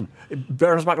company, wasn't it?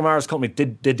 Bernard McNamara's company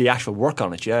did the actual work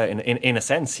on it, yeah. In a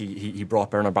sense, he brought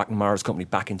Bernard McNamara's company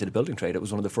back into the building trade. It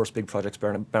was one of the first big projects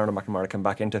Bernard McNamara came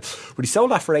back into. But he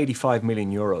sold that for €85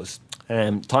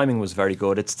 million. Timing was very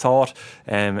good. It's thought,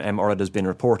 or it has been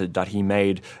reported, that he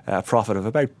made a profit of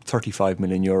about €35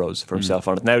 million for himself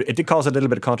on it. Now, it did cause a little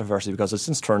bit of controversy because it's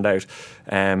since turned out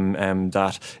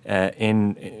that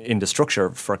in the structure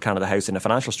for Canada House in the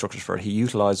financial structures for it, he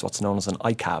utilised what's known as an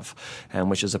ICAV,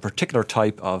 which is a particular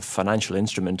type of financial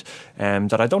instrument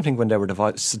that I don't think when they were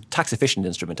devised, tax efficient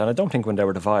instrument, and I don't think when they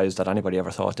were devised that anybody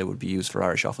ever thought they would be used for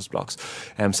Irish office blocks.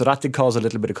 So that did cause a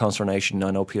little bit of consternation.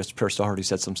 I know Pierce Doherty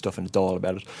said some stuff in the Dáil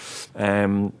about it.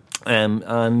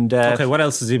 Okay, what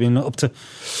else has he been up to?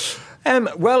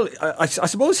 Well, I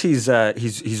suppose he's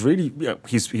really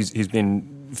he's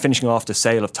been finishing off the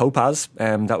sale of Topaz.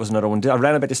 That was another one.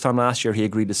 Around about this time last year, he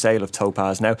agreed the sale of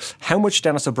Topaz. Now, how much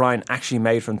Denis O'Brien actually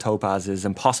made from Topaz is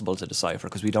impossible to decipher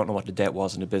because we don't know what the debt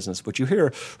was in the business. But you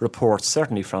hear reports,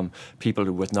 certainly from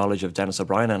people with knowledge of Denis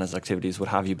O'Brien and his activities, would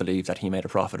have you believe that he made a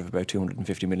profit of about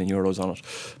 250 million euros on it.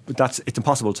 But it's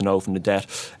impossible to know from the debt.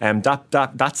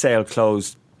 That sale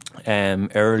closed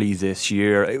early this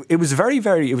year. It was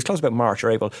it was closed about March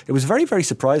or April. It was a very, very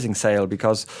surprising sale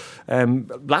because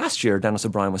last year Denis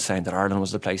O'Brien was saying that Ireland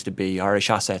was the place to be. Irish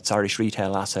assets, Irish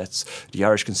retail assets, the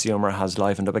Irish consumer has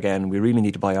livened up again. We really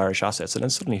need to buy Irish assets. And then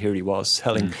suddenly here he was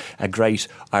selling a great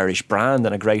Irish brand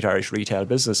and a great Irish retail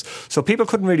business. So people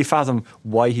couldn't really fathom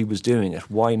why he was doing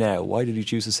it. Why now? Why did he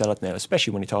choose to sell it now?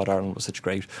 Especially when he thought Ireland was such a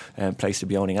great place to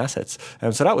be owning assets.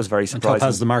 So that was very surprising. And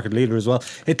Topaz, the market leader as well.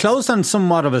 It closed on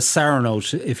somewhat of a sour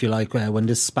note, if you like, when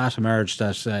this spat emerged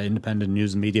at Independent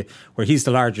News and Media, where he's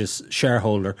the largest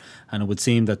shareholder, and it would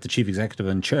seem that the chief executive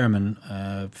and chairman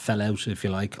fell out, if you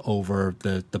like, over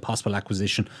the possible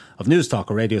acquisition of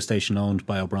Newstalk, a radio station owned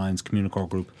by O'Brien's Communicorp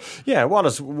Group. Yeah, what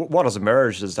has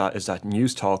emerged is that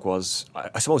Newstalk was,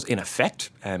 I suppose, in effect,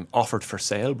 offered for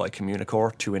sale by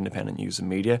Communicorp to Independent News and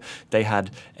Media. They had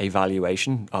a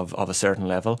valuation of a certain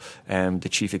level. The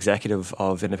chief executive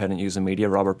of Independent News and Media,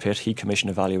 Robert Pitt, he commissioned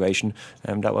a valuation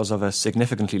that was of a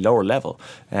significantly lower level,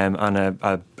 and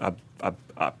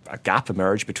a gap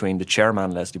emerged between the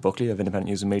chairman, Leslie Buckley, of Independent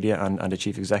News and Media and the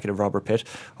chief executive, Robert Pitt,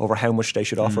 over how much they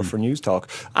should offer for Newstalk,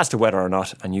 as to whether or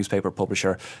not a newspaper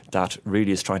publisher that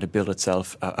really is trying to build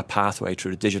itself a pathway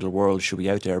through the digital world should be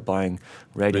out there buying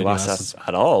radio assets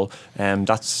at all.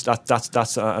 That's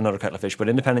another kettle of fish. But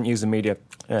Independent News and Media,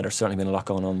 there's certainly been a lot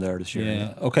going on there this year.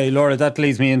 Yeah. Okay, Laura, that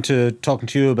leads me into talking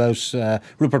to you about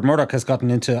Rupert Murdoch has gotten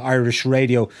into Irish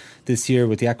radio this year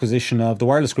with the acquisition of the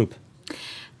Wireless Group.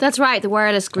 That's right, the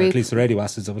Wireless Group. Or at least the radio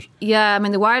assets of it. Yeah, I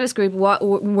mean, the Wireless Group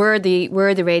were the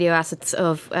radio assets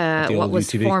of what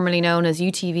was UTV. Formerly known as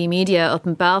UTV Media up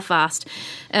in Belfast.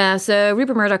 So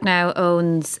Rupert Murdoch now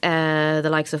owns the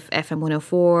likes of FM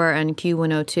 104 and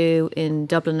Q102 in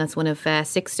Dublin. That's one of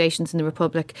 6 stations in the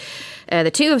Republic.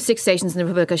 The 2 of 6 stations in the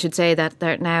Republic, I should say,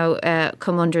 that now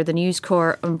come under the News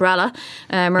Corp umbrella.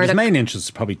 His main interest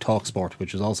is probably TalkSport,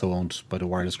 which is also owned by the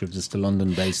Wireless Group. It's the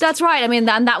London-based. That's right. I mean,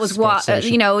 and that was what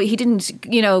he didn't,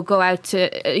 go out to.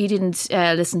 He didn't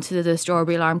listen to the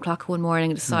Strawberry Alarm Clock one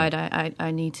morning and decide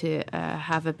I need to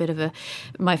have a bit of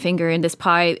my finger in this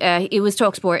pie. It was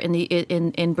TalkSport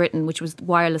in Britain, which was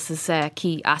Wireless's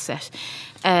key asset.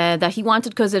 That he wanted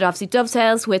because it obviously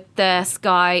dovetails with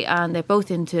Sky, and they're both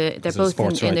in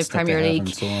the Premier League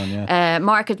so on,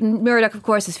 market. Murdoch, of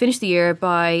course, has finished the year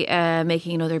by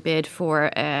making another bid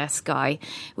for Sky,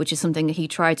 which is something that he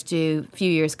tried to do a few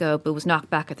years ago, but was knocked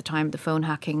back at the time of the phone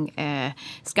hacking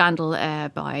scandal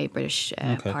by British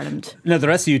Parliament. Now, the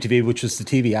rest of UTV, which was the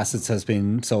TV assets, has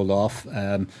been sold off.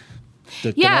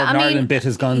 The Northern Ireland bit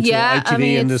has gone to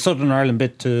ITV, and the Southern Ireland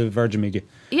bit to Virgin Media.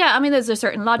 Yeah, I mean, there's a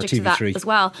certain logic to that as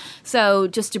well. So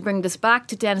just to bring this back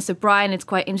to Denis O'Brien, it's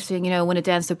quite interesting, one of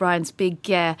Denis O'Brien's big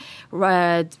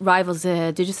rivals,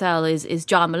 Digicel, is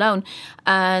John Malone.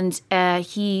 And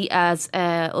he, as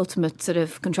ultimate sort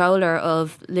of controller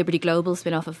of Liberty Global,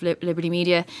 spin-off of Liberty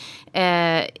Media,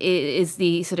 is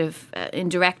the sort of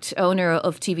indirect owner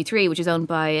of TV3, which is owned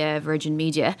by Virgin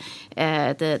Media,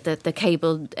 the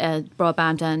cable,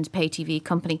 broadband and pay TV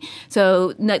company.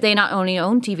 So they not only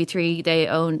own TV3, they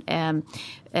own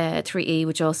 3E,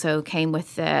 which also came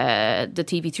with the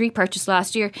TV3 purchase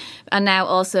last year, and now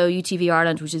also UTV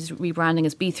Ireland, which is rebranding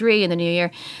as B3 in the new year.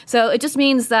 So it just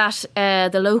means that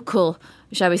the local,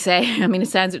 shall we say, I mean, it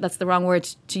sounds that's the wrong word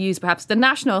to use perhaps, the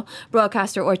national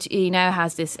broadcaster RTE now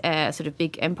has this sort of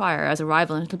big empire as a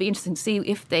rival, and it'll be interesting to see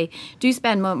if they do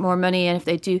spend more money, and if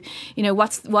they do,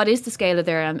 what is the scale of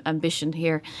their ambition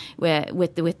here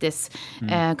with this,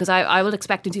 because I will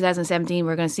expect in 2017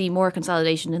 we're going to see more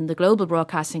consolidation in the global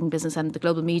broadcasting business and the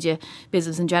global media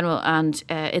business in general, and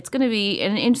it's going to be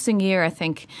an interesting year, I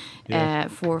think,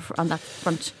 for on that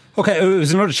front. Okay, it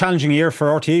was another challenging year for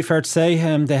RTE, fair to say.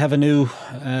 They have a new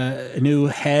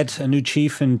head, a new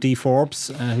chief in Dee Forbes,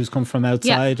 who's come from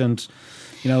outside, and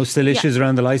still issues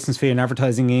around the licence fee and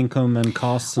advertising income and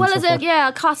costs.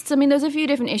 And costs. I mean, there's a few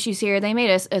different issues here. They made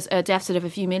a deficit of a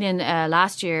few million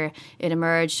last year. It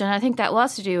emerged, and I think that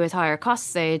was to do with higher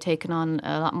costs. They had taken on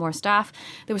a lot more staff.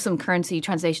 There were some currency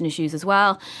translation issues as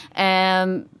well.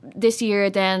 This year,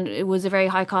 then, it was a very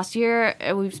high cost year.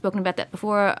 We've spoken about that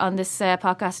before on this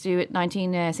podcast to do with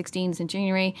 1916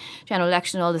 centenary, general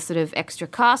election, all this sort of extra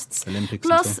costs. Olympics.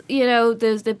 Plus,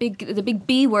 there's the big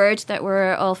B word that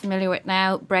we're all familiar with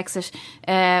now. Brexit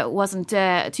wasn't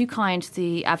too kind to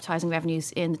the advertising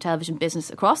revenues in the television business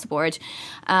across the board,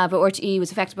 but RTE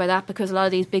was affected by that because a lot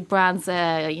of these big brands,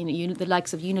 the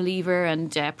likes of Unilever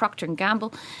and Procter and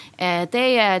Gamble,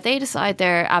 they decide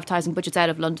their advertising budgets out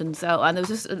of London. And there was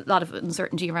just a lot of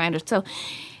uncertainty around it. So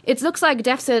it looks like a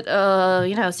deficit,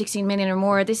 16 million or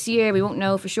more this year. We won't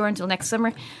know for sure until next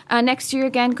summer. Next year,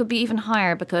 again, could be even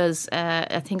higher because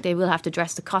I think they will have to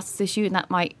address the costs issue, and that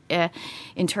might,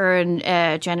 in turn,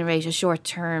 generate a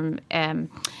short-term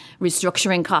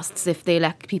restructuring costs if they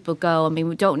let people go. I mean,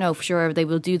 we don't know for sure they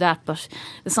will do that, but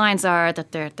the signs are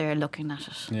that they're looking at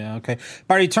it. Yeah, okay.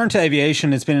 Barry, turn to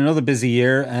aviation. It's been another busy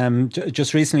year.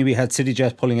 Just recently we had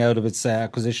CityJet pulling out of its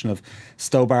acquisition of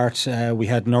Stobart. We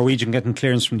had Norwegian getting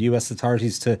clearance from the US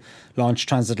authorities to launch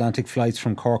transatlantic flights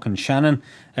from Cork and Shannon.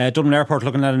 Dublin Airport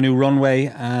looking at a new runway,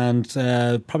 and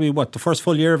probably the first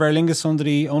full year of Aer Lingus under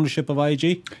the ownership of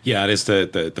IAG? Yeah, it is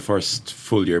the first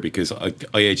full year because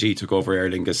IAG took over Aer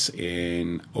Lingus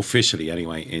officially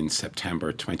in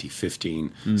September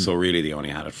 2015. So really they only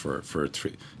had it for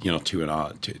 2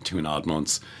 and odd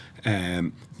months.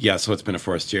 So it's been a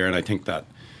first year, and I think that,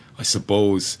 I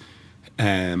suppose,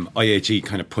 IAG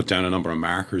kind of put down a number of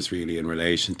markers really in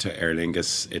relation to Aer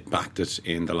Lingus. It backed it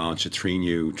in the launch of 3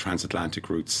 new transatlantic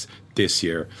routes this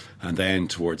year, and then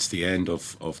towards the end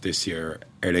of this year,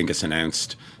 Aer Lingus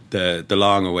announced the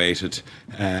long-awaited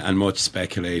and much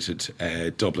speculated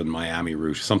Dublin-Miami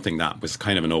route, something that was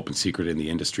kind of an open secret in the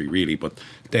industry really, but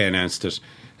they announced it.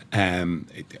 Aer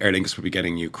Lingus will be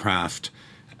getting new craft.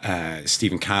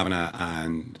 Stephen Kavanagh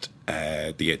and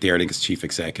the Aer Lingus chief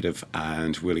executive,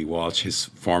 and Willie Walsh, his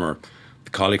former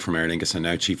colleague from Aer Lingus and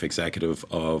now chief executive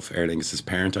of Aer Lingus's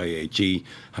parent IAG,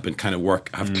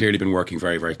 have clearly been working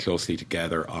very, very closely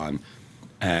together on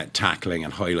tackling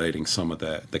and highlighting some of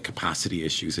the capacity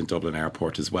issues in Dublin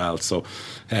Airport as well. So,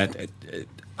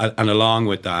 and along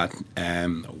with that,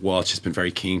 Walsh has been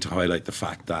very keen to highlight the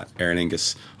fact that Aer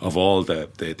Lingus, of all the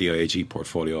IAG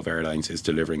portfolio of airlines, is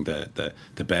delivering the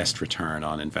best return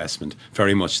on investment.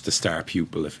 Very much the star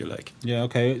pupil, if you like. Yeah,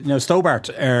 okay. Now,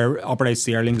 Stobart operates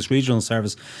the Aer Lingus regional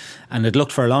service, and it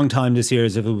looked for a long time this year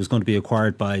as if it was going to be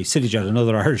acquired by CityJet,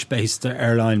 another Irish-based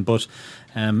airline, but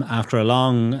after a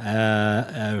long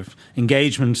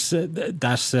engagement,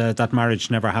 that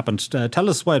marriage never happened. Tell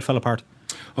us why it fell apart.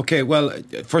 Okay, well,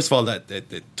 first of all,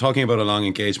 that talking about a long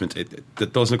engagement,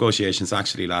 those negotiations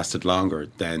actually lasted longer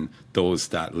than those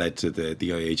that led to the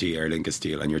IAG Aer Lingus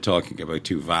deal, and you're talking about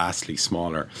 2 vastly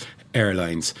smaller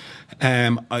airlines.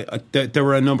 There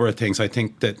were a number of things. I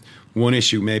think that one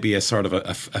issue may be a sort of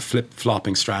a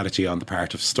flip-flopping strategy on the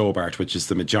part of Stobart, which is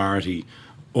the majority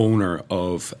owner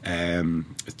of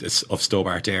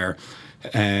Stobart Air.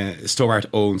 Stobart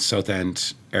owns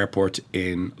Southend Airport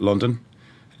in London,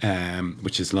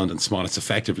 which is London's smallest. It's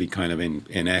effectively kind of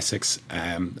in Essex,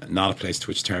 not a place to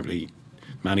which terribly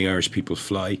many Irish people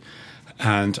fly.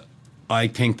 And I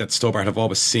think that Stobart have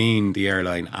always seen the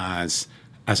airline as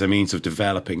a means of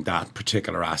developing that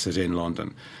particular asset in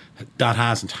London. That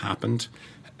hasn't happened.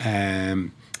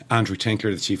 Andrew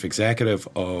Tinkler, the chief executive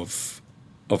of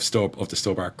the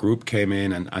Stobart Group, came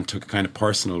in and took a kind of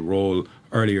personal role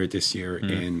earlier this year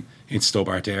in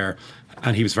Stobart Air,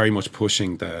 and he was very much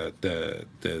pushing the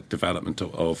development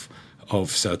of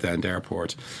Southend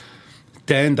Airport.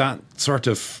 Then that sort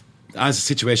of, as the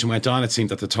situation went on, it seemed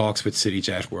that the talks with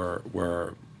CityJet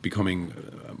were becoming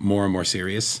more and more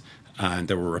serious, and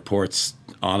there were reports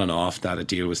on and off that a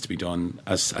deal was to be done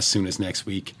as soon as next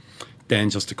week. Then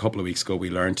just a couple of weeks ago, we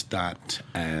learned that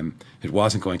it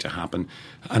wasn't going to happen.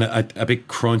 And a big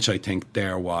crunch, I think,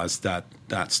 there was that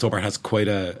Stobart has quite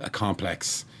a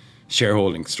complex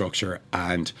shareholding structure,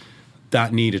 and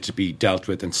that needed to be dealt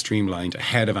with and streamlined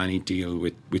ahead of any deal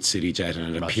with CityJet,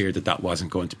 and it appeared that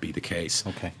wasn't going to be the case.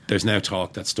 Okay. There's now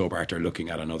talk that Stobart are looking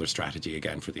at another strategy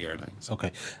again for the airlines.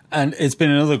 Okay. And it's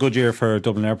been another good year for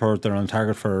Dublin Airport. They're on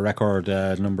target for a record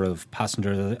number of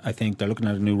passengers. I think they're looking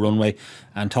at a new runway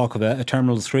and talk of a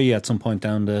Terminal 3 at some point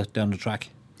down the track.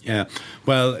 Yeah,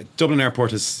 well, Dublin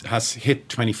Airport has hit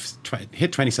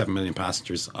 27 million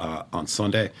passengers on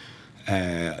Sunday,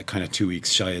 kind of 2 weeks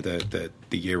shy of the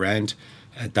year end.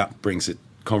 That brings it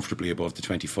comfortably above the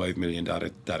 25 million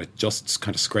that it just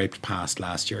kind of scraped past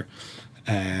last year.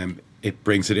 It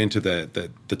brings it into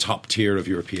the top tier of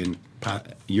European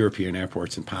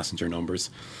airports and passenger numbers.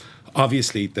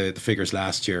 Obviously, the figures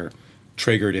last year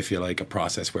triggered, if you like, a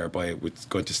process whereby it was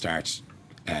going to start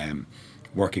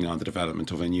working on the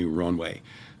development of a new runway.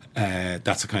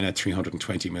 That's a kind of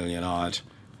 320 million odd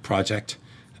project.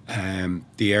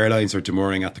 The airlines are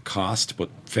demurring at the cost, but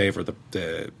favour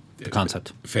the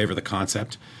concept. Favour the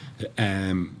concept.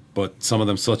 But some of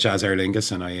them, such as Aer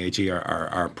Lingus and IAG,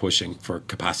 are pushing for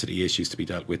capacity issues to be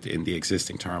dealt with in the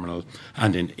existing terminal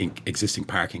and in existing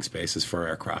parking spaces for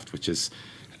aircraft, which has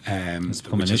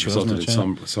resulted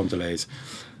in some delays.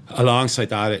 Alongside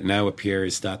that, it now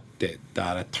appears that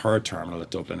a third terminal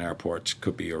at Dublin Airport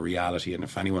could be a reality. And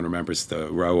if anyone remembers the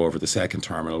row over the second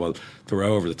terminal, well, the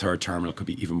row over the third terminal could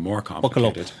be even more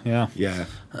complicated. Buckle up. Yeah.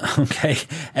 Okay.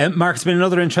 Mark, it's been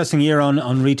another interesting year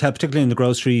on retail, particularly in the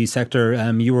grocery sector.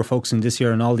 You were focusing this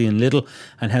year on Aldi and Lidl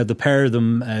and how the pair of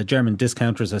them, German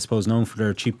discounters, I suppose, known for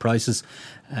their cheap prices,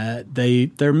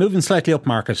 they're moving slightly up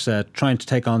market, trying to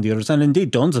take on the others. And indeed,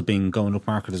 Dunnes have been going up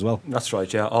market as well. That's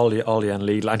right, yeah. Aldi and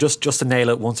Lidl. And just to nail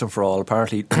it once and for all,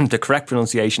 apparently the correct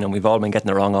pronunciation, and we've all been getting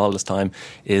it wrong all this time,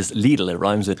 is Lidl. It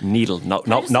rhymes with needle, not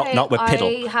with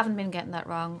piddle. I haven't been getting that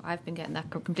wrong. I've been getting that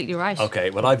completely right.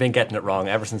 Okay, well, I've been getting it wrong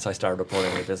ever since I started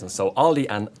reporting my business. So Aldi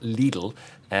and Lidl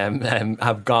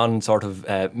have gone sort of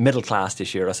middle class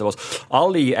this year, I suppose.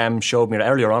 Aldi showed me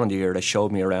earlier on in the year. They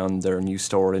showed me around their new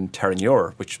store in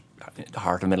Terranure, which the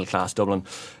heart of middle class Dublin,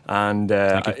 and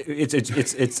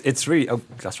it's really. Oh,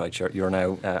 that's right. You're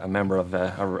now a member of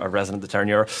a resident of the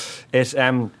Terranure.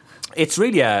 It's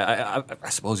really I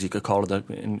suppose you could call it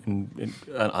an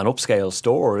upscale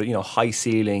store. You know, high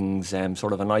ceilings,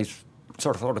 sort of a nice.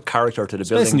 Sort of character to the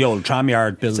building. It's in the old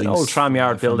tramyard building. It's an old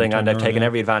tramyard building, and they've taken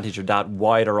every advantage of that.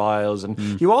 Wider aisles,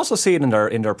 and you also see it in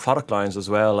their product lines as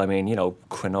well. I mean, you know,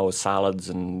 quinoa salads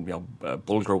and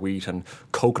bulgur wheat and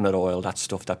coconut oil. That's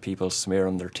stuff that people smear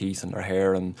on their teeth and their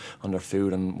hair and on their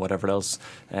food and whatever else.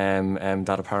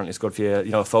 That apparently is good for you.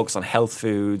 You know, focus on health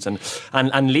foods and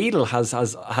Lidl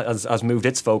has moved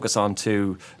its focus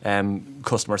onto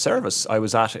customer service. I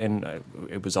was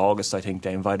it was August, I think.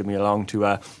 They invited me along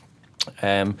to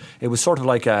it was sort of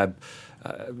like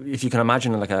if you can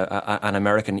imagine like an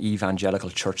American evangelical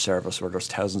church service where there's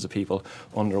thousands of people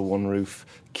under one roof.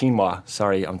 Quinoa,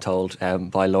 sorry, I'm told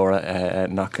by Laura,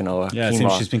 not quinoa. Yeah, quinoa. It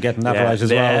seems she's been getting that right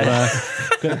as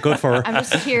well. Good for her. I'm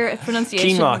just here at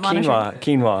pronunciation.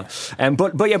 Quinoa.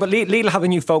 But Lidl have a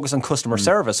new focus on customer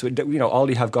service. You know,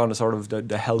 Aldi have gone to sort of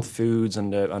the health foods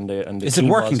and the. Is it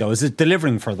working though? Is it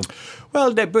delivering for them?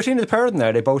 Well, between the pair of them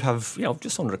there, they both have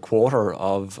just under a quarter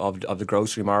of the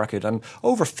grocery market, and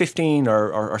over 15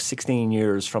 or 16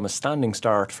 years from a standing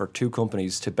start for two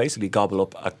companies to basically gobble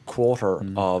up a quarter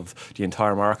of the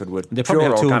entire market with they pure probably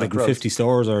have organic 250 growth.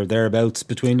 stores or thereabouts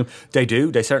between them. They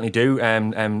do. They certainly do.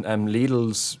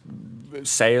 Lidl's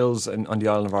sales on the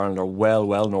island of Ireland are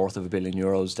well north of €1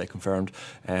 billion. They confirmed.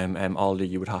 Aldi,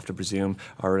 you would have to presume,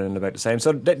 are in about the same.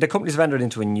 So the company's have entered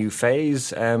into a new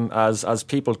phase. As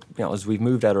people, as we've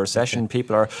moved out of recession,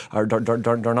 people are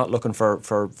they're not looking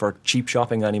for cheap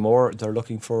shopping anymore. They're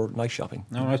looking for nice shopping.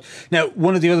 All right. Now,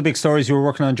 one of the other big stories you were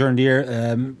working on during the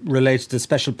year relates to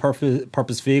special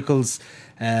purpose vehicles.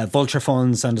 Vulture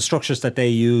funds and the structures that they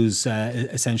use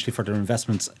essentially for their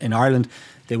investments in Ireland.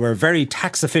 They were very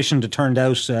tax efficient, it turned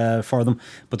out, for them,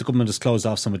 but the government has closed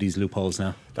off some of these loopholes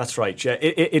now. That's right. Yeah,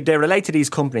 they relate to these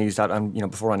companies that,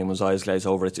 before anyone's eyes glaze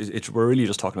over, we're really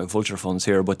just talking about vulture funds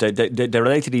here, but they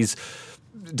relate to these.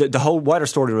 The whole wider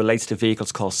story relates to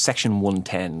vehicles called Section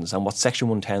 110s, and what Section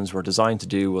 110s were designed to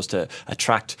do was to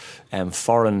attract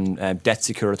foreign debt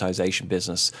securitisation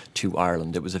business to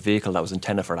Ireland. It was a vehicle that was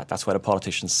intended for that. That's why the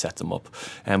politicians set them up.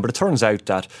 But it turns out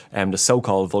that the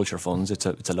so-called vulture funds, it's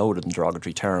a loaded and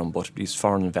derogatory term, but these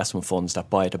foreign investment funds that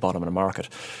buy at the bottom of the market,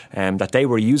 that they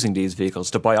were using these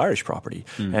vehicles to buy Irish property.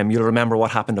 You'll remember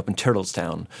what happened up in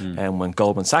Tyrrellstown when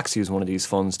Goldman Sachs used one of these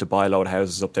funds to buy a load of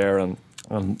houses up there and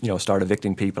start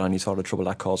evicting people, and you saw the trouble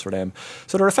that caused for them.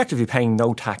 So they're effectively paying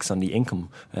no tax on the income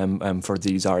for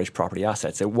these Irish property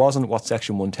assets. It wasn't what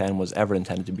Section 110 was ever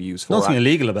intended to be used for. Nothing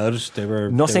illegal about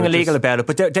it. Nothing illegal about it,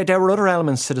 but there were other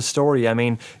elements to the story. I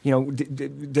mean,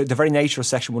 the very nature of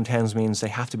Section 110s means they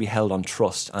have to be held on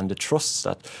trust, and the trusts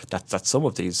that some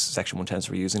of these Section 110s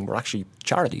were using were actually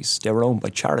charities. They were owned by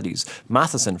charities.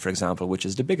 Matheson, for example, which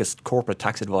is the biggest corporate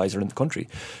tax advisor in the country,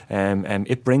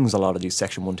 it brings a lot of these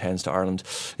Section 110s to Ireland.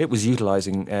 It was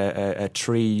utilising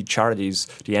 3 charities,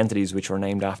 the entities which were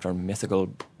named after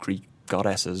mythical Greek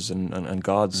goddesses and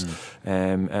gods.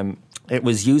 It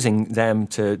was using them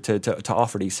to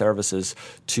offer these services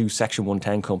to Section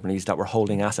 110 companies that were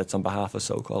holding assets on behalf of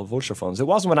so-called vulture funds. It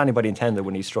wasn't what anybody intended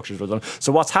when these structures were done.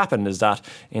 So what's happened is that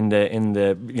in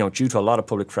the due to a lot of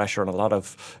public pressure and a lot of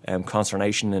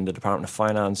consternation in the Department of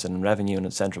Finance and Revenue and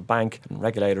the Central Bank and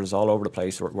regulators all over the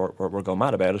place were going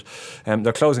mad about it.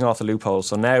 They're closing off the loopholes.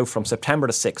 So now from September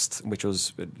the 6th, which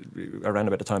was around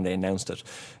about the time they announced it,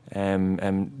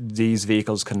 these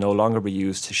vehicles can no longer be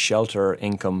used to shelter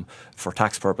income for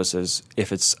tax purposes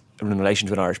if it's in relation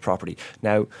to an Irish property.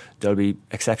 Now, there'll be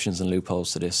exceptions and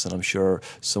loopholes to this, and I'm sure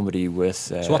somebody with...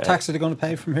 so what tax are they going to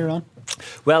pay from here on?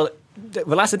 Well,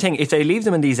 that's the thing. If they leave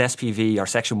them in these SPV or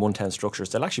Section 110 structures,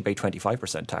 they'll actually pay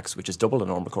 25% tax, which is double the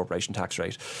normal corporation tax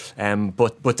rate.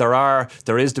 But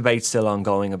there is debate still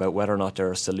ongoing about whether or not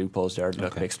there are still loopholes there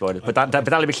that can be exploited. But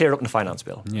that'll be cleared up in the finance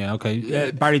bill. Yeah,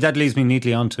 okay. Barry, that leads me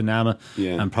neatly on to NAMA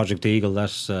and Project Eagle,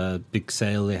 that big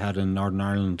sale they had in Northern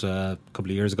Ireland a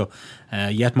couple of years ago.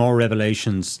 Yet more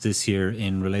revelations this year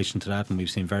in relation to that, and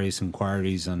we've seen various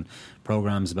inquiries and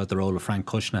programmes about the role of Frank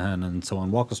Cushnahan and so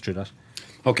on. Walk us through that.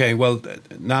 Okay, well,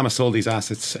 NAMA sold these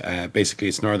assets, basically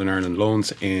it's Northern Ireland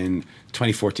Loans, in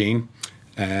 2014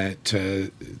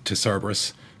 to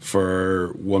Cerberus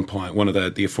for one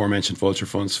of the aforementioned vulture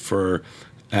funds for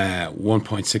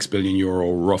 €1.6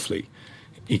 billion roughly.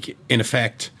 In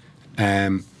effect,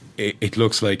 it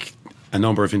looks like a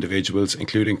number of individuals,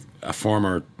 including a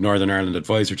former Northern Ireland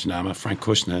advisor to NAMA, Frank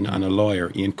Cushnahan, and a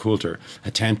lawyer, Ian Coulter,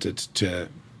 attempted to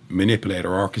manipulate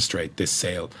or orchestrate this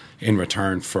sale in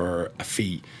return for a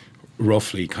fee,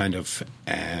 roughly kind of,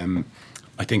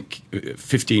 I think,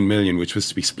 15 million, which was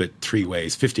to be split three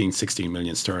ways, 16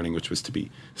 million sterling, which was to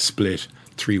be split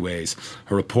three ways.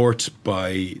 A report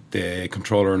by the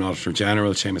Comptroller and Auditor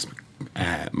General, Seamus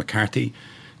McCarthy,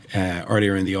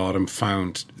 earlier in the autumn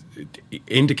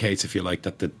indicates, if you like,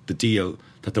 that the deal,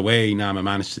 that the way NAMA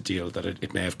managed the deal, that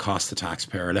it may have cost the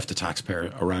taxpayer, left the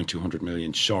taxpayer around 200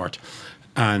 million short.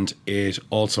 And it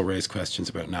also raised questions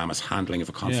about NAMA's handling of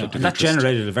a conflict of that interest. That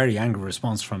generated a very angry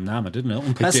response from NAMA, didn't it?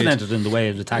 Unprecedented in the way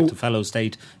it attacked a fellow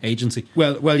state agency.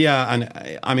 Well, yeah,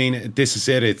 and I mean, this is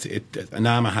it.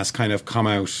 NAMA has kind of come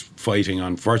out fighting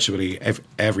on virtually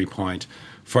every point.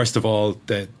 First of all,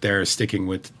 they're sticking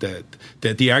with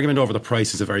the argument over the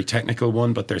price is a very technical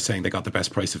one, but they're saying they got the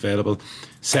best price available.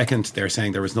 Second, they're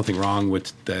saying there was nothing wrong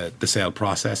with the sale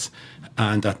process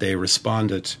and that they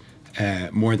responded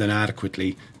more than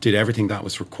adequately, did everything that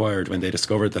was required when they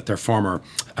discovered that their former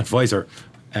advisor,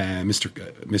 Mr.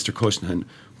 Cushnahan,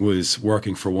 was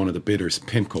working for one of the bidders,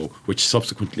 PIMCO, which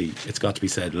subsequently, it's got to be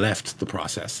said, left the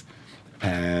process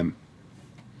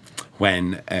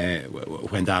when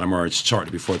that emerged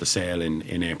shortly before the sale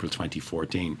in April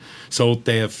 2014. So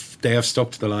they have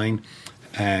stuck to the line.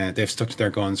 They've stuck to their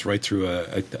guns right through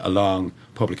a long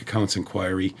public accounts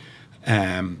inquiry,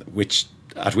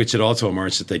 at which it also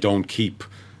emerged that they don't keep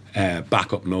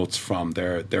backup notes from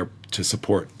their to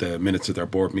support the minutes of their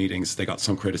board meetings. They got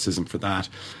some criticism for that,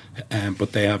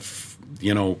 but they have,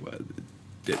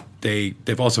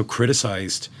 they've also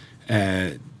criticised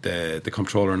the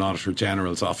Comptroller and Auditor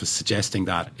General's office, suggesting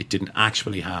that it didn't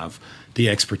actually have the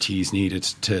expertise needed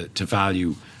to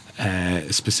value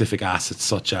specific assets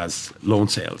such as loan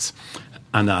sales,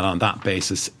 and that on that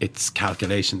basis its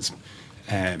calculations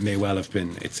may well have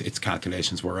been, its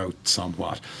calculations were out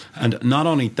somewhat. And not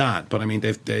only that, but I mean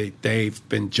they've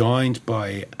been joined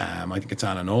by I think it's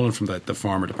Anna Nolan from the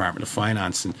former Department of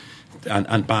Finance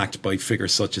and backed by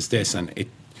figures such as this, and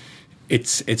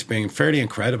it's been fairly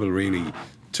incredible really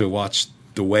to watch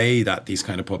the way that these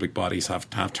kind of public bodies have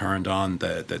turned on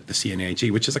the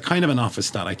CNAG, which is a kind of an office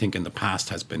that I think in the past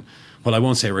has been, well, I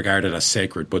won't say regarded as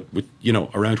sacred, but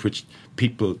around which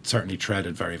people certainly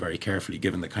treaded very, very carefully,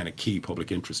 given the kind of key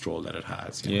public interest role that it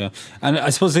has. Yeah, and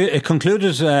I suppose it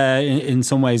concluded in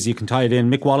some ways, you can tie it in.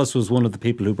 Mick Wallace was one of the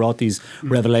people who brought these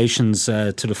revelations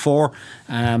to the fore,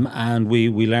 and we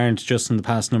learned just in the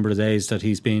past number of days that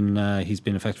he's been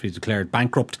effectively declared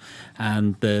bankrupt,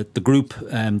 and the group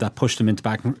that pushed him into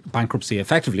bankruptcy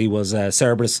effectively was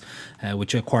Cerberus,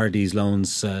 which acquired these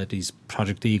loans, these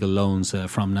Project Eagle loans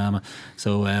from NAMA.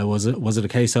 So was it a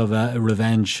case of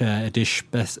revenge, a dish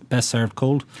best served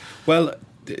cold? Well,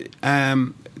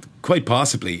 quite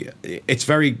possibly. It's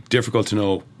very difficult to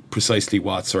know precisely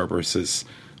what Cerberus's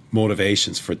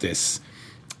motivations for this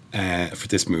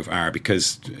move are,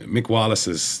 because Mick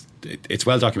Wallace's, it's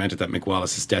well documented that Mick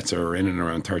Wallace's debts are in and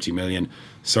around 30 million.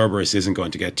 Cerberus isn't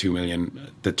going to get 2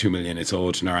 million, the 2 million it's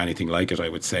owed, nor anything like it, I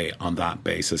would say, on that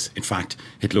basis. In fact,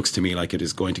 it looks to me like it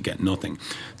is going to get nothing.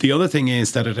 The other thing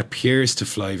is that it appears to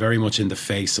fly very much in the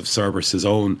face of Cerberus's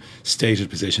own stated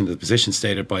position, the position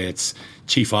stated by its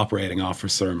chief operating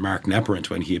officer, Mark Neparent,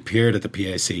 when he appeared at the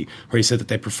PAC, where he said that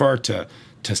they prefer to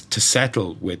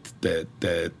settle with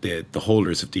the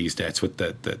holders of these debts, with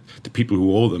the people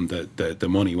who owe them the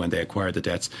money when they acquire the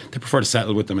debts. They prefer to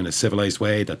settle with them in a civilised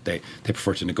way, that they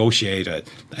prefer to negotiate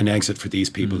an exit for these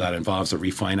people that involves a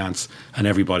refinance, and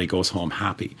everybody goes home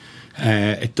happy.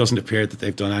 It doesn't appear that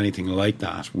they've done anything like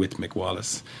that with Mick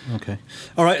Wallace. Okay.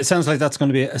 All right, it sounds like that's going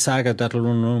to be a saga that'll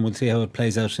run. We'll see how it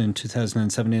plays out in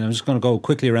 2017. I'm just going to go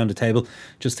quickly around the table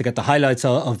just to get the highlights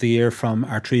of the year from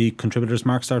our three contributors.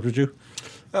 Mark, start with you.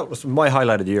 Well, my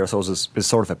highlight of the year, I suppose, is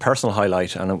sort of a personal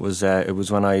highlight, and it was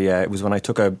when I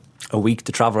took a week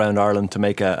to travel around Ireland to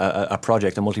make a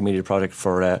project, a multimedia project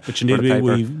for which indeed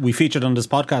we featured on this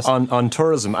podcast on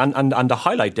tourism, and the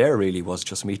highlight there really was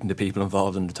just meeting the people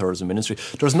involved in the tourism industry.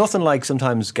 There's nothing like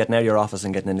sometimes getting out of your office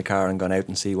and getting in the car and going out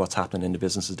and see what's happening in the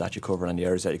businesses that you cover and the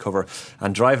areas that you cover,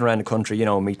 and driving around the country, you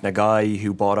know, meeting a guy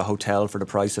who bought a hotel for the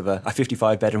price of a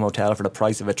 55-bedroom hotel for the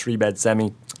price of a 3-bed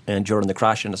semi during the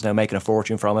crash, and is now making a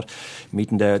fortune from it.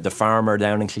 Meeting the farmer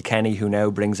down in Kilkenny who now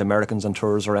brings Americans on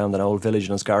tours around an old village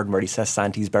in his garden where he says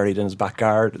Santy's buried in his back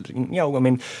garden. You know, I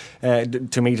mean,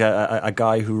 to meet a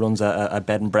guy who runs a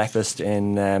bed and breakfast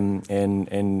in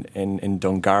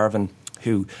Dungarvan,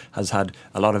 who has had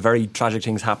a lot of very tragic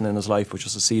things happen in his life, which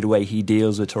is to see the way he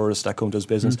deals with tourists that come to his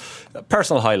business.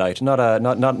 Personal highlight, not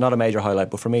a major highlight,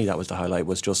 but for me that was the highlight,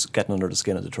 was just getting under the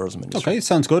skin of the tourism industry. Okay,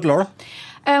 sounds good. Laura?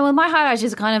 Well, my highlight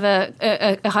is kind of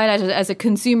a highlight as a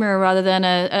consumer rather than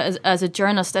as a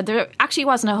journalist. There actually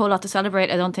wasn't a whole lot to celebrate,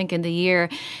 I don't think, in the year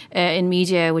in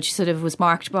media, which sort of was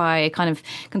marked by a kind of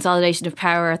consolidation of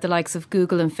power at the likes of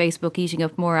Google and Facebook eating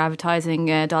up more advertising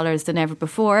dollars than ever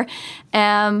before.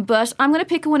 But I'm going to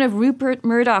pick one of Rupert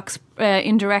Murdoch's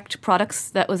indirect products.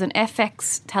 That was an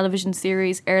FX television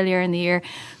series earlier in the year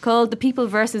called The People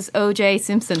versus O.J.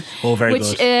 Simpson. Oh, very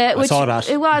good. I saw that.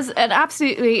 It was an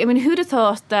absolutely, I mean, who'd have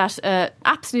thought that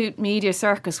absolute media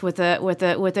circus with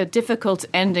a difficult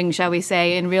ending, shall we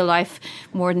say, in real life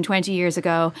more than 20 years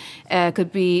ago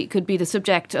could be the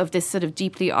subject of this sort of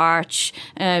deeply arch,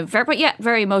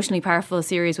 very emotionally powerful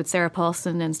series with Sarah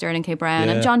Paulson and Sterling K. Brown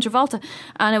and John Travolta,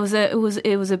 and it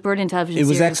was a brilliant television series.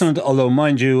 It was excellent, although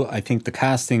mind you, I think the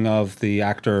casting of the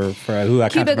actor who I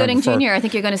can't Cuba remember Gooding Jr. I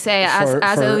think you're going to say as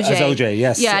OJ. As OJ,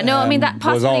 yes. Yeah, no, I mean that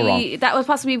was all wrong. was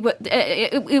possibly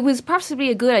it was possibly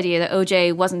a good idea that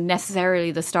OJ wasn't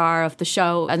necessarily the star of the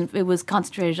show, and it was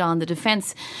concentrated on the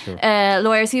defence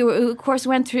lawyers who of course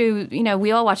went through. You know,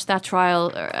 we all watched that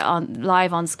trial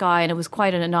live on Sky, and it was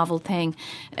quite a novel thing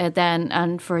then,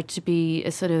 and for it to be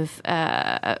a sort of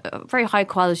a very high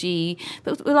quality,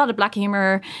 but with a lot of black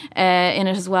humour in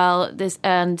it as well.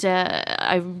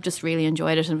 I just really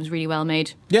enjoyed it, and it was really well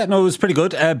made. Yeah, no, it was pretty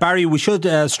good. Barry, we should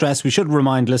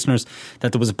remind listeners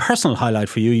that there was a personal highlight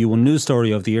for you. You won News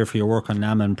Story of the Year for your work on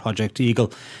NAMA and Project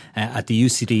Eagle at the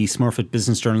UCD Smurfit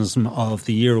Business Journalism of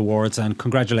the Year Awards, and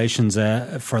congratulations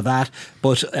for that.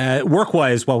 But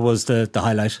work-wise, what was the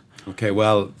highlight? Okay,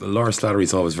 well, Laura Slattery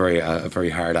is always a very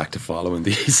hard act to follow in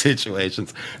these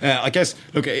situations. I guess,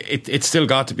 look, it's still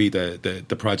got to be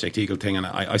the Project Eagle thing, and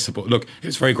I suppose, look, it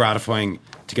was very gratifying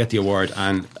to get the award,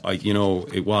 and I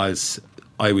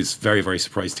was very, very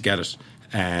surprised to get it,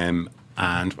 and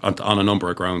on a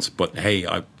number of grounds. But hey,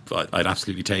 I'd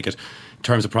absolutely take it. In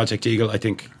terms of Project Eagle, I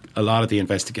think a lot of the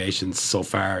investigations so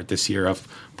far this year have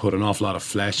put an awful lot of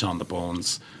flesh on the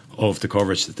bones of the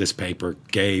coverage that this paper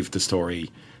gave the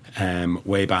story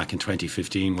way back in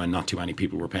 2015 when not too many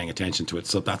people were paying attention to it.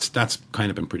 So that's kind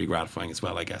of been pretty gratifying as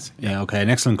well, I guess. Yeah, okay. An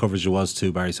excellent coverage it was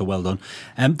too, Barry, so well done.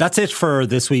 That's it for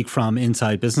this week from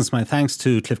Inside Business. My thanks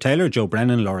to Cliff Taylor, Joe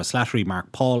Brennan, Laura Slattery,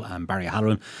 Mark Paul and Barry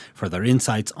Halloran for their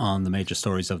insights on the major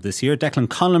stories of this year. Declan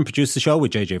Conlon produced the show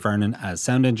with JJ Vernon as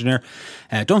sound engineer.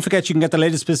 Don't forget you can get the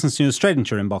latest business news straight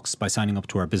into your inbox by signing up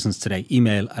to our Business Today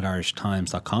email at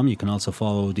irishtimes.com. You can also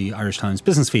follow the Irish Times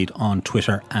business feed on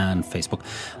Twitter and Facebook.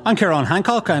 I'm Ciarán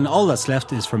Hancock, and all that's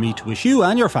left is for me to wish you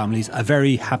and your families a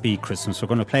very happy Christmas. We're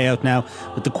going to play out now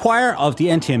with the choir of the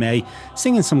NTMA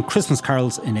singing some Christmas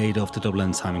carols in aid of the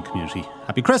Dublin Simon community.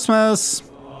 Happy Christmas!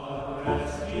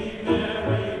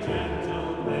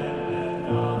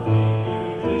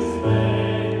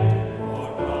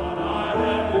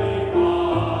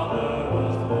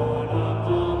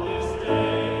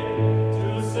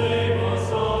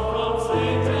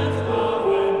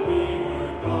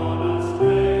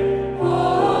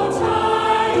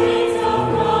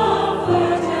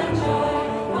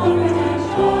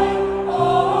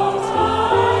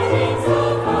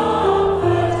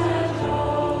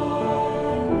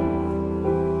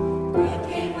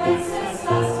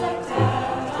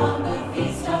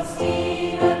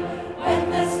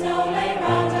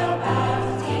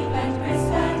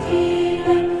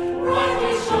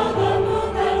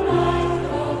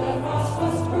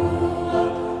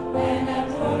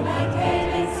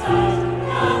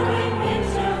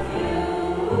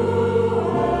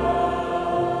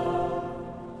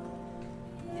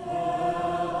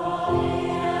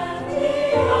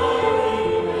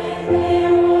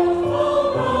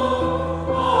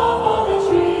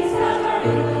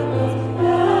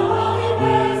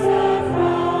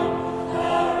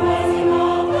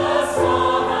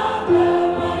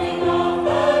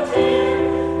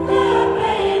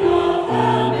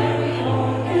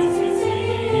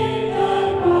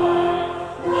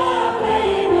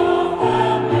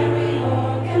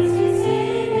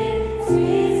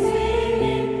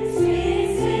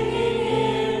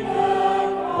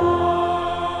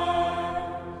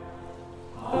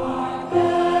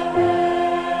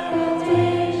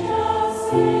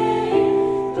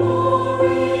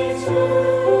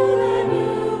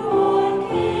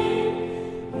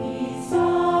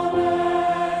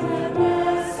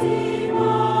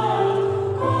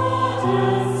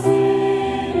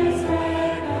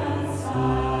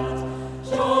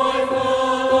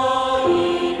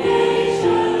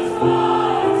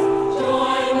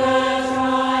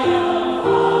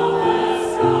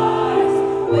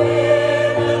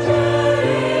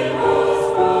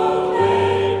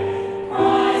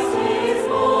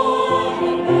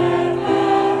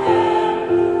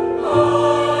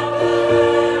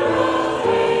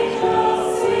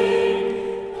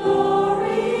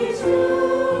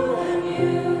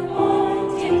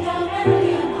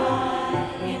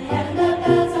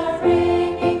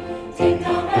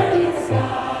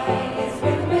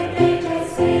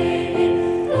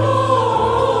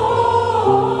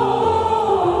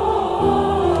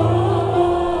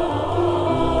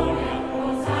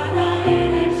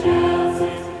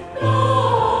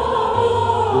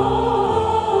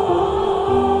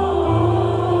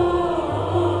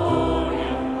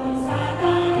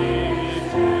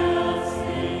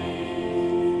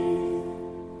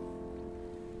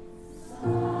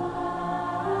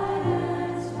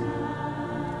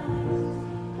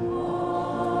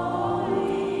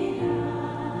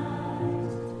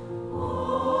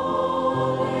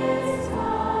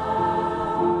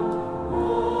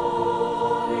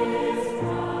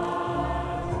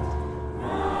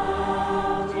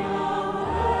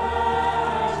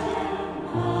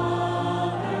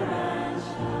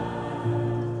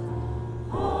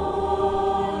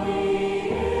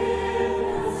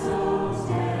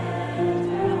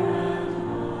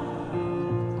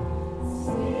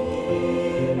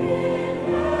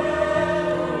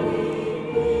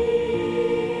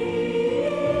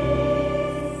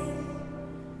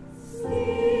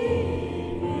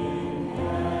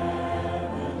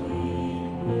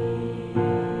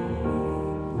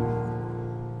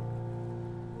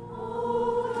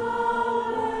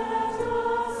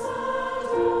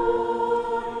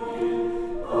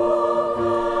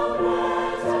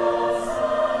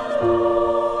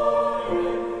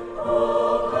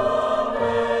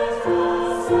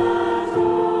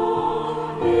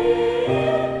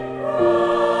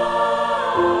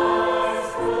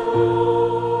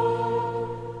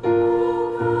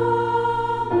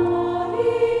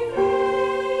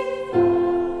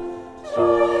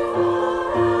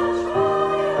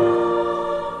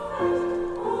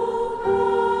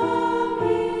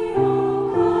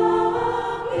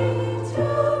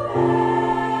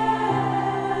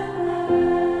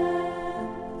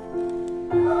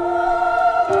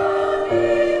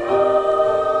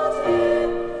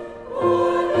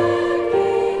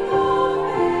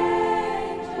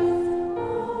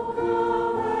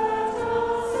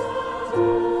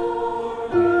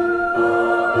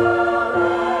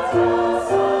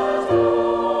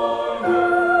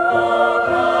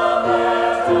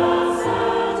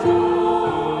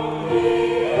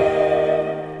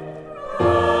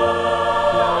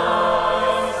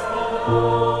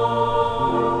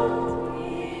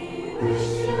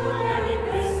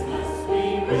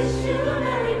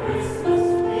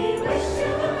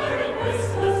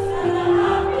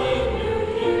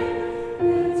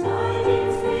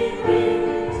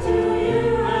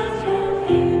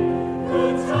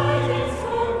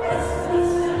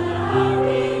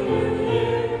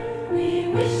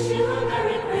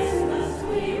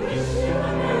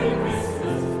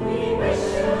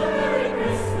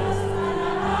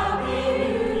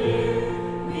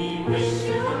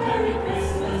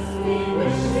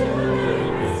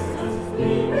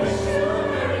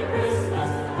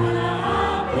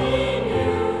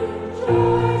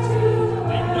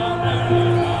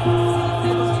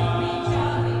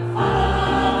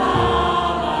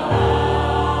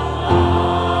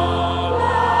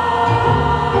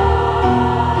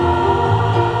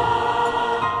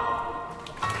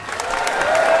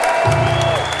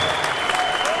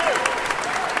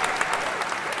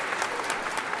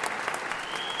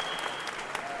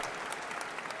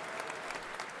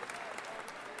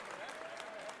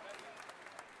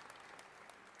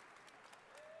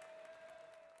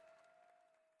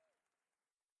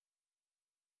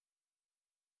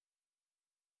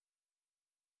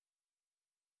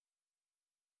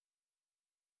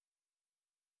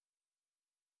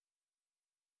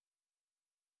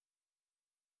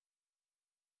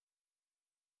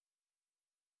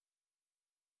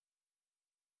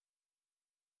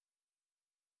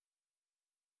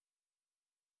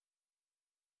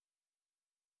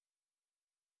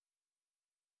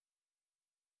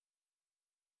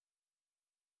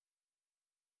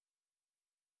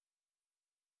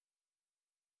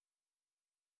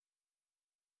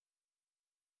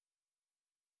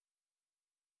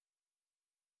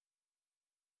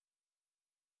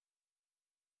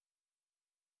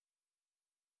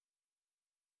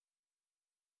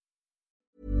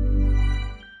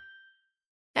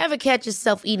 Ever catch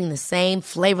yourself eating the same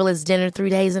flavorless dinner 3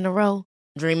 days in a row?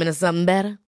 Dreaming of something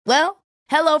better? Well,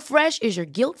 HelloFresh is your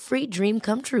guilt-free dream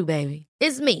come true, baby.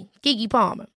 It's me, Keke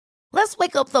Palmer. Let's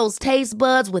wake up those taste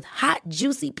buds with hot,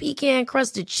 juicy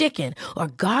pecan-crusted chicken or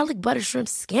garlic butter shrimp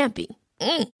scampi.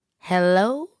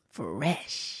 Hello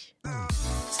Fresh.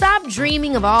 Stop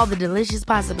dreaming of all the delicious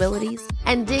possibilities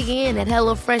and dig in at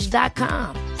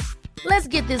HelloFresh.com. Let's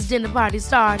get this dinner party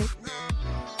started.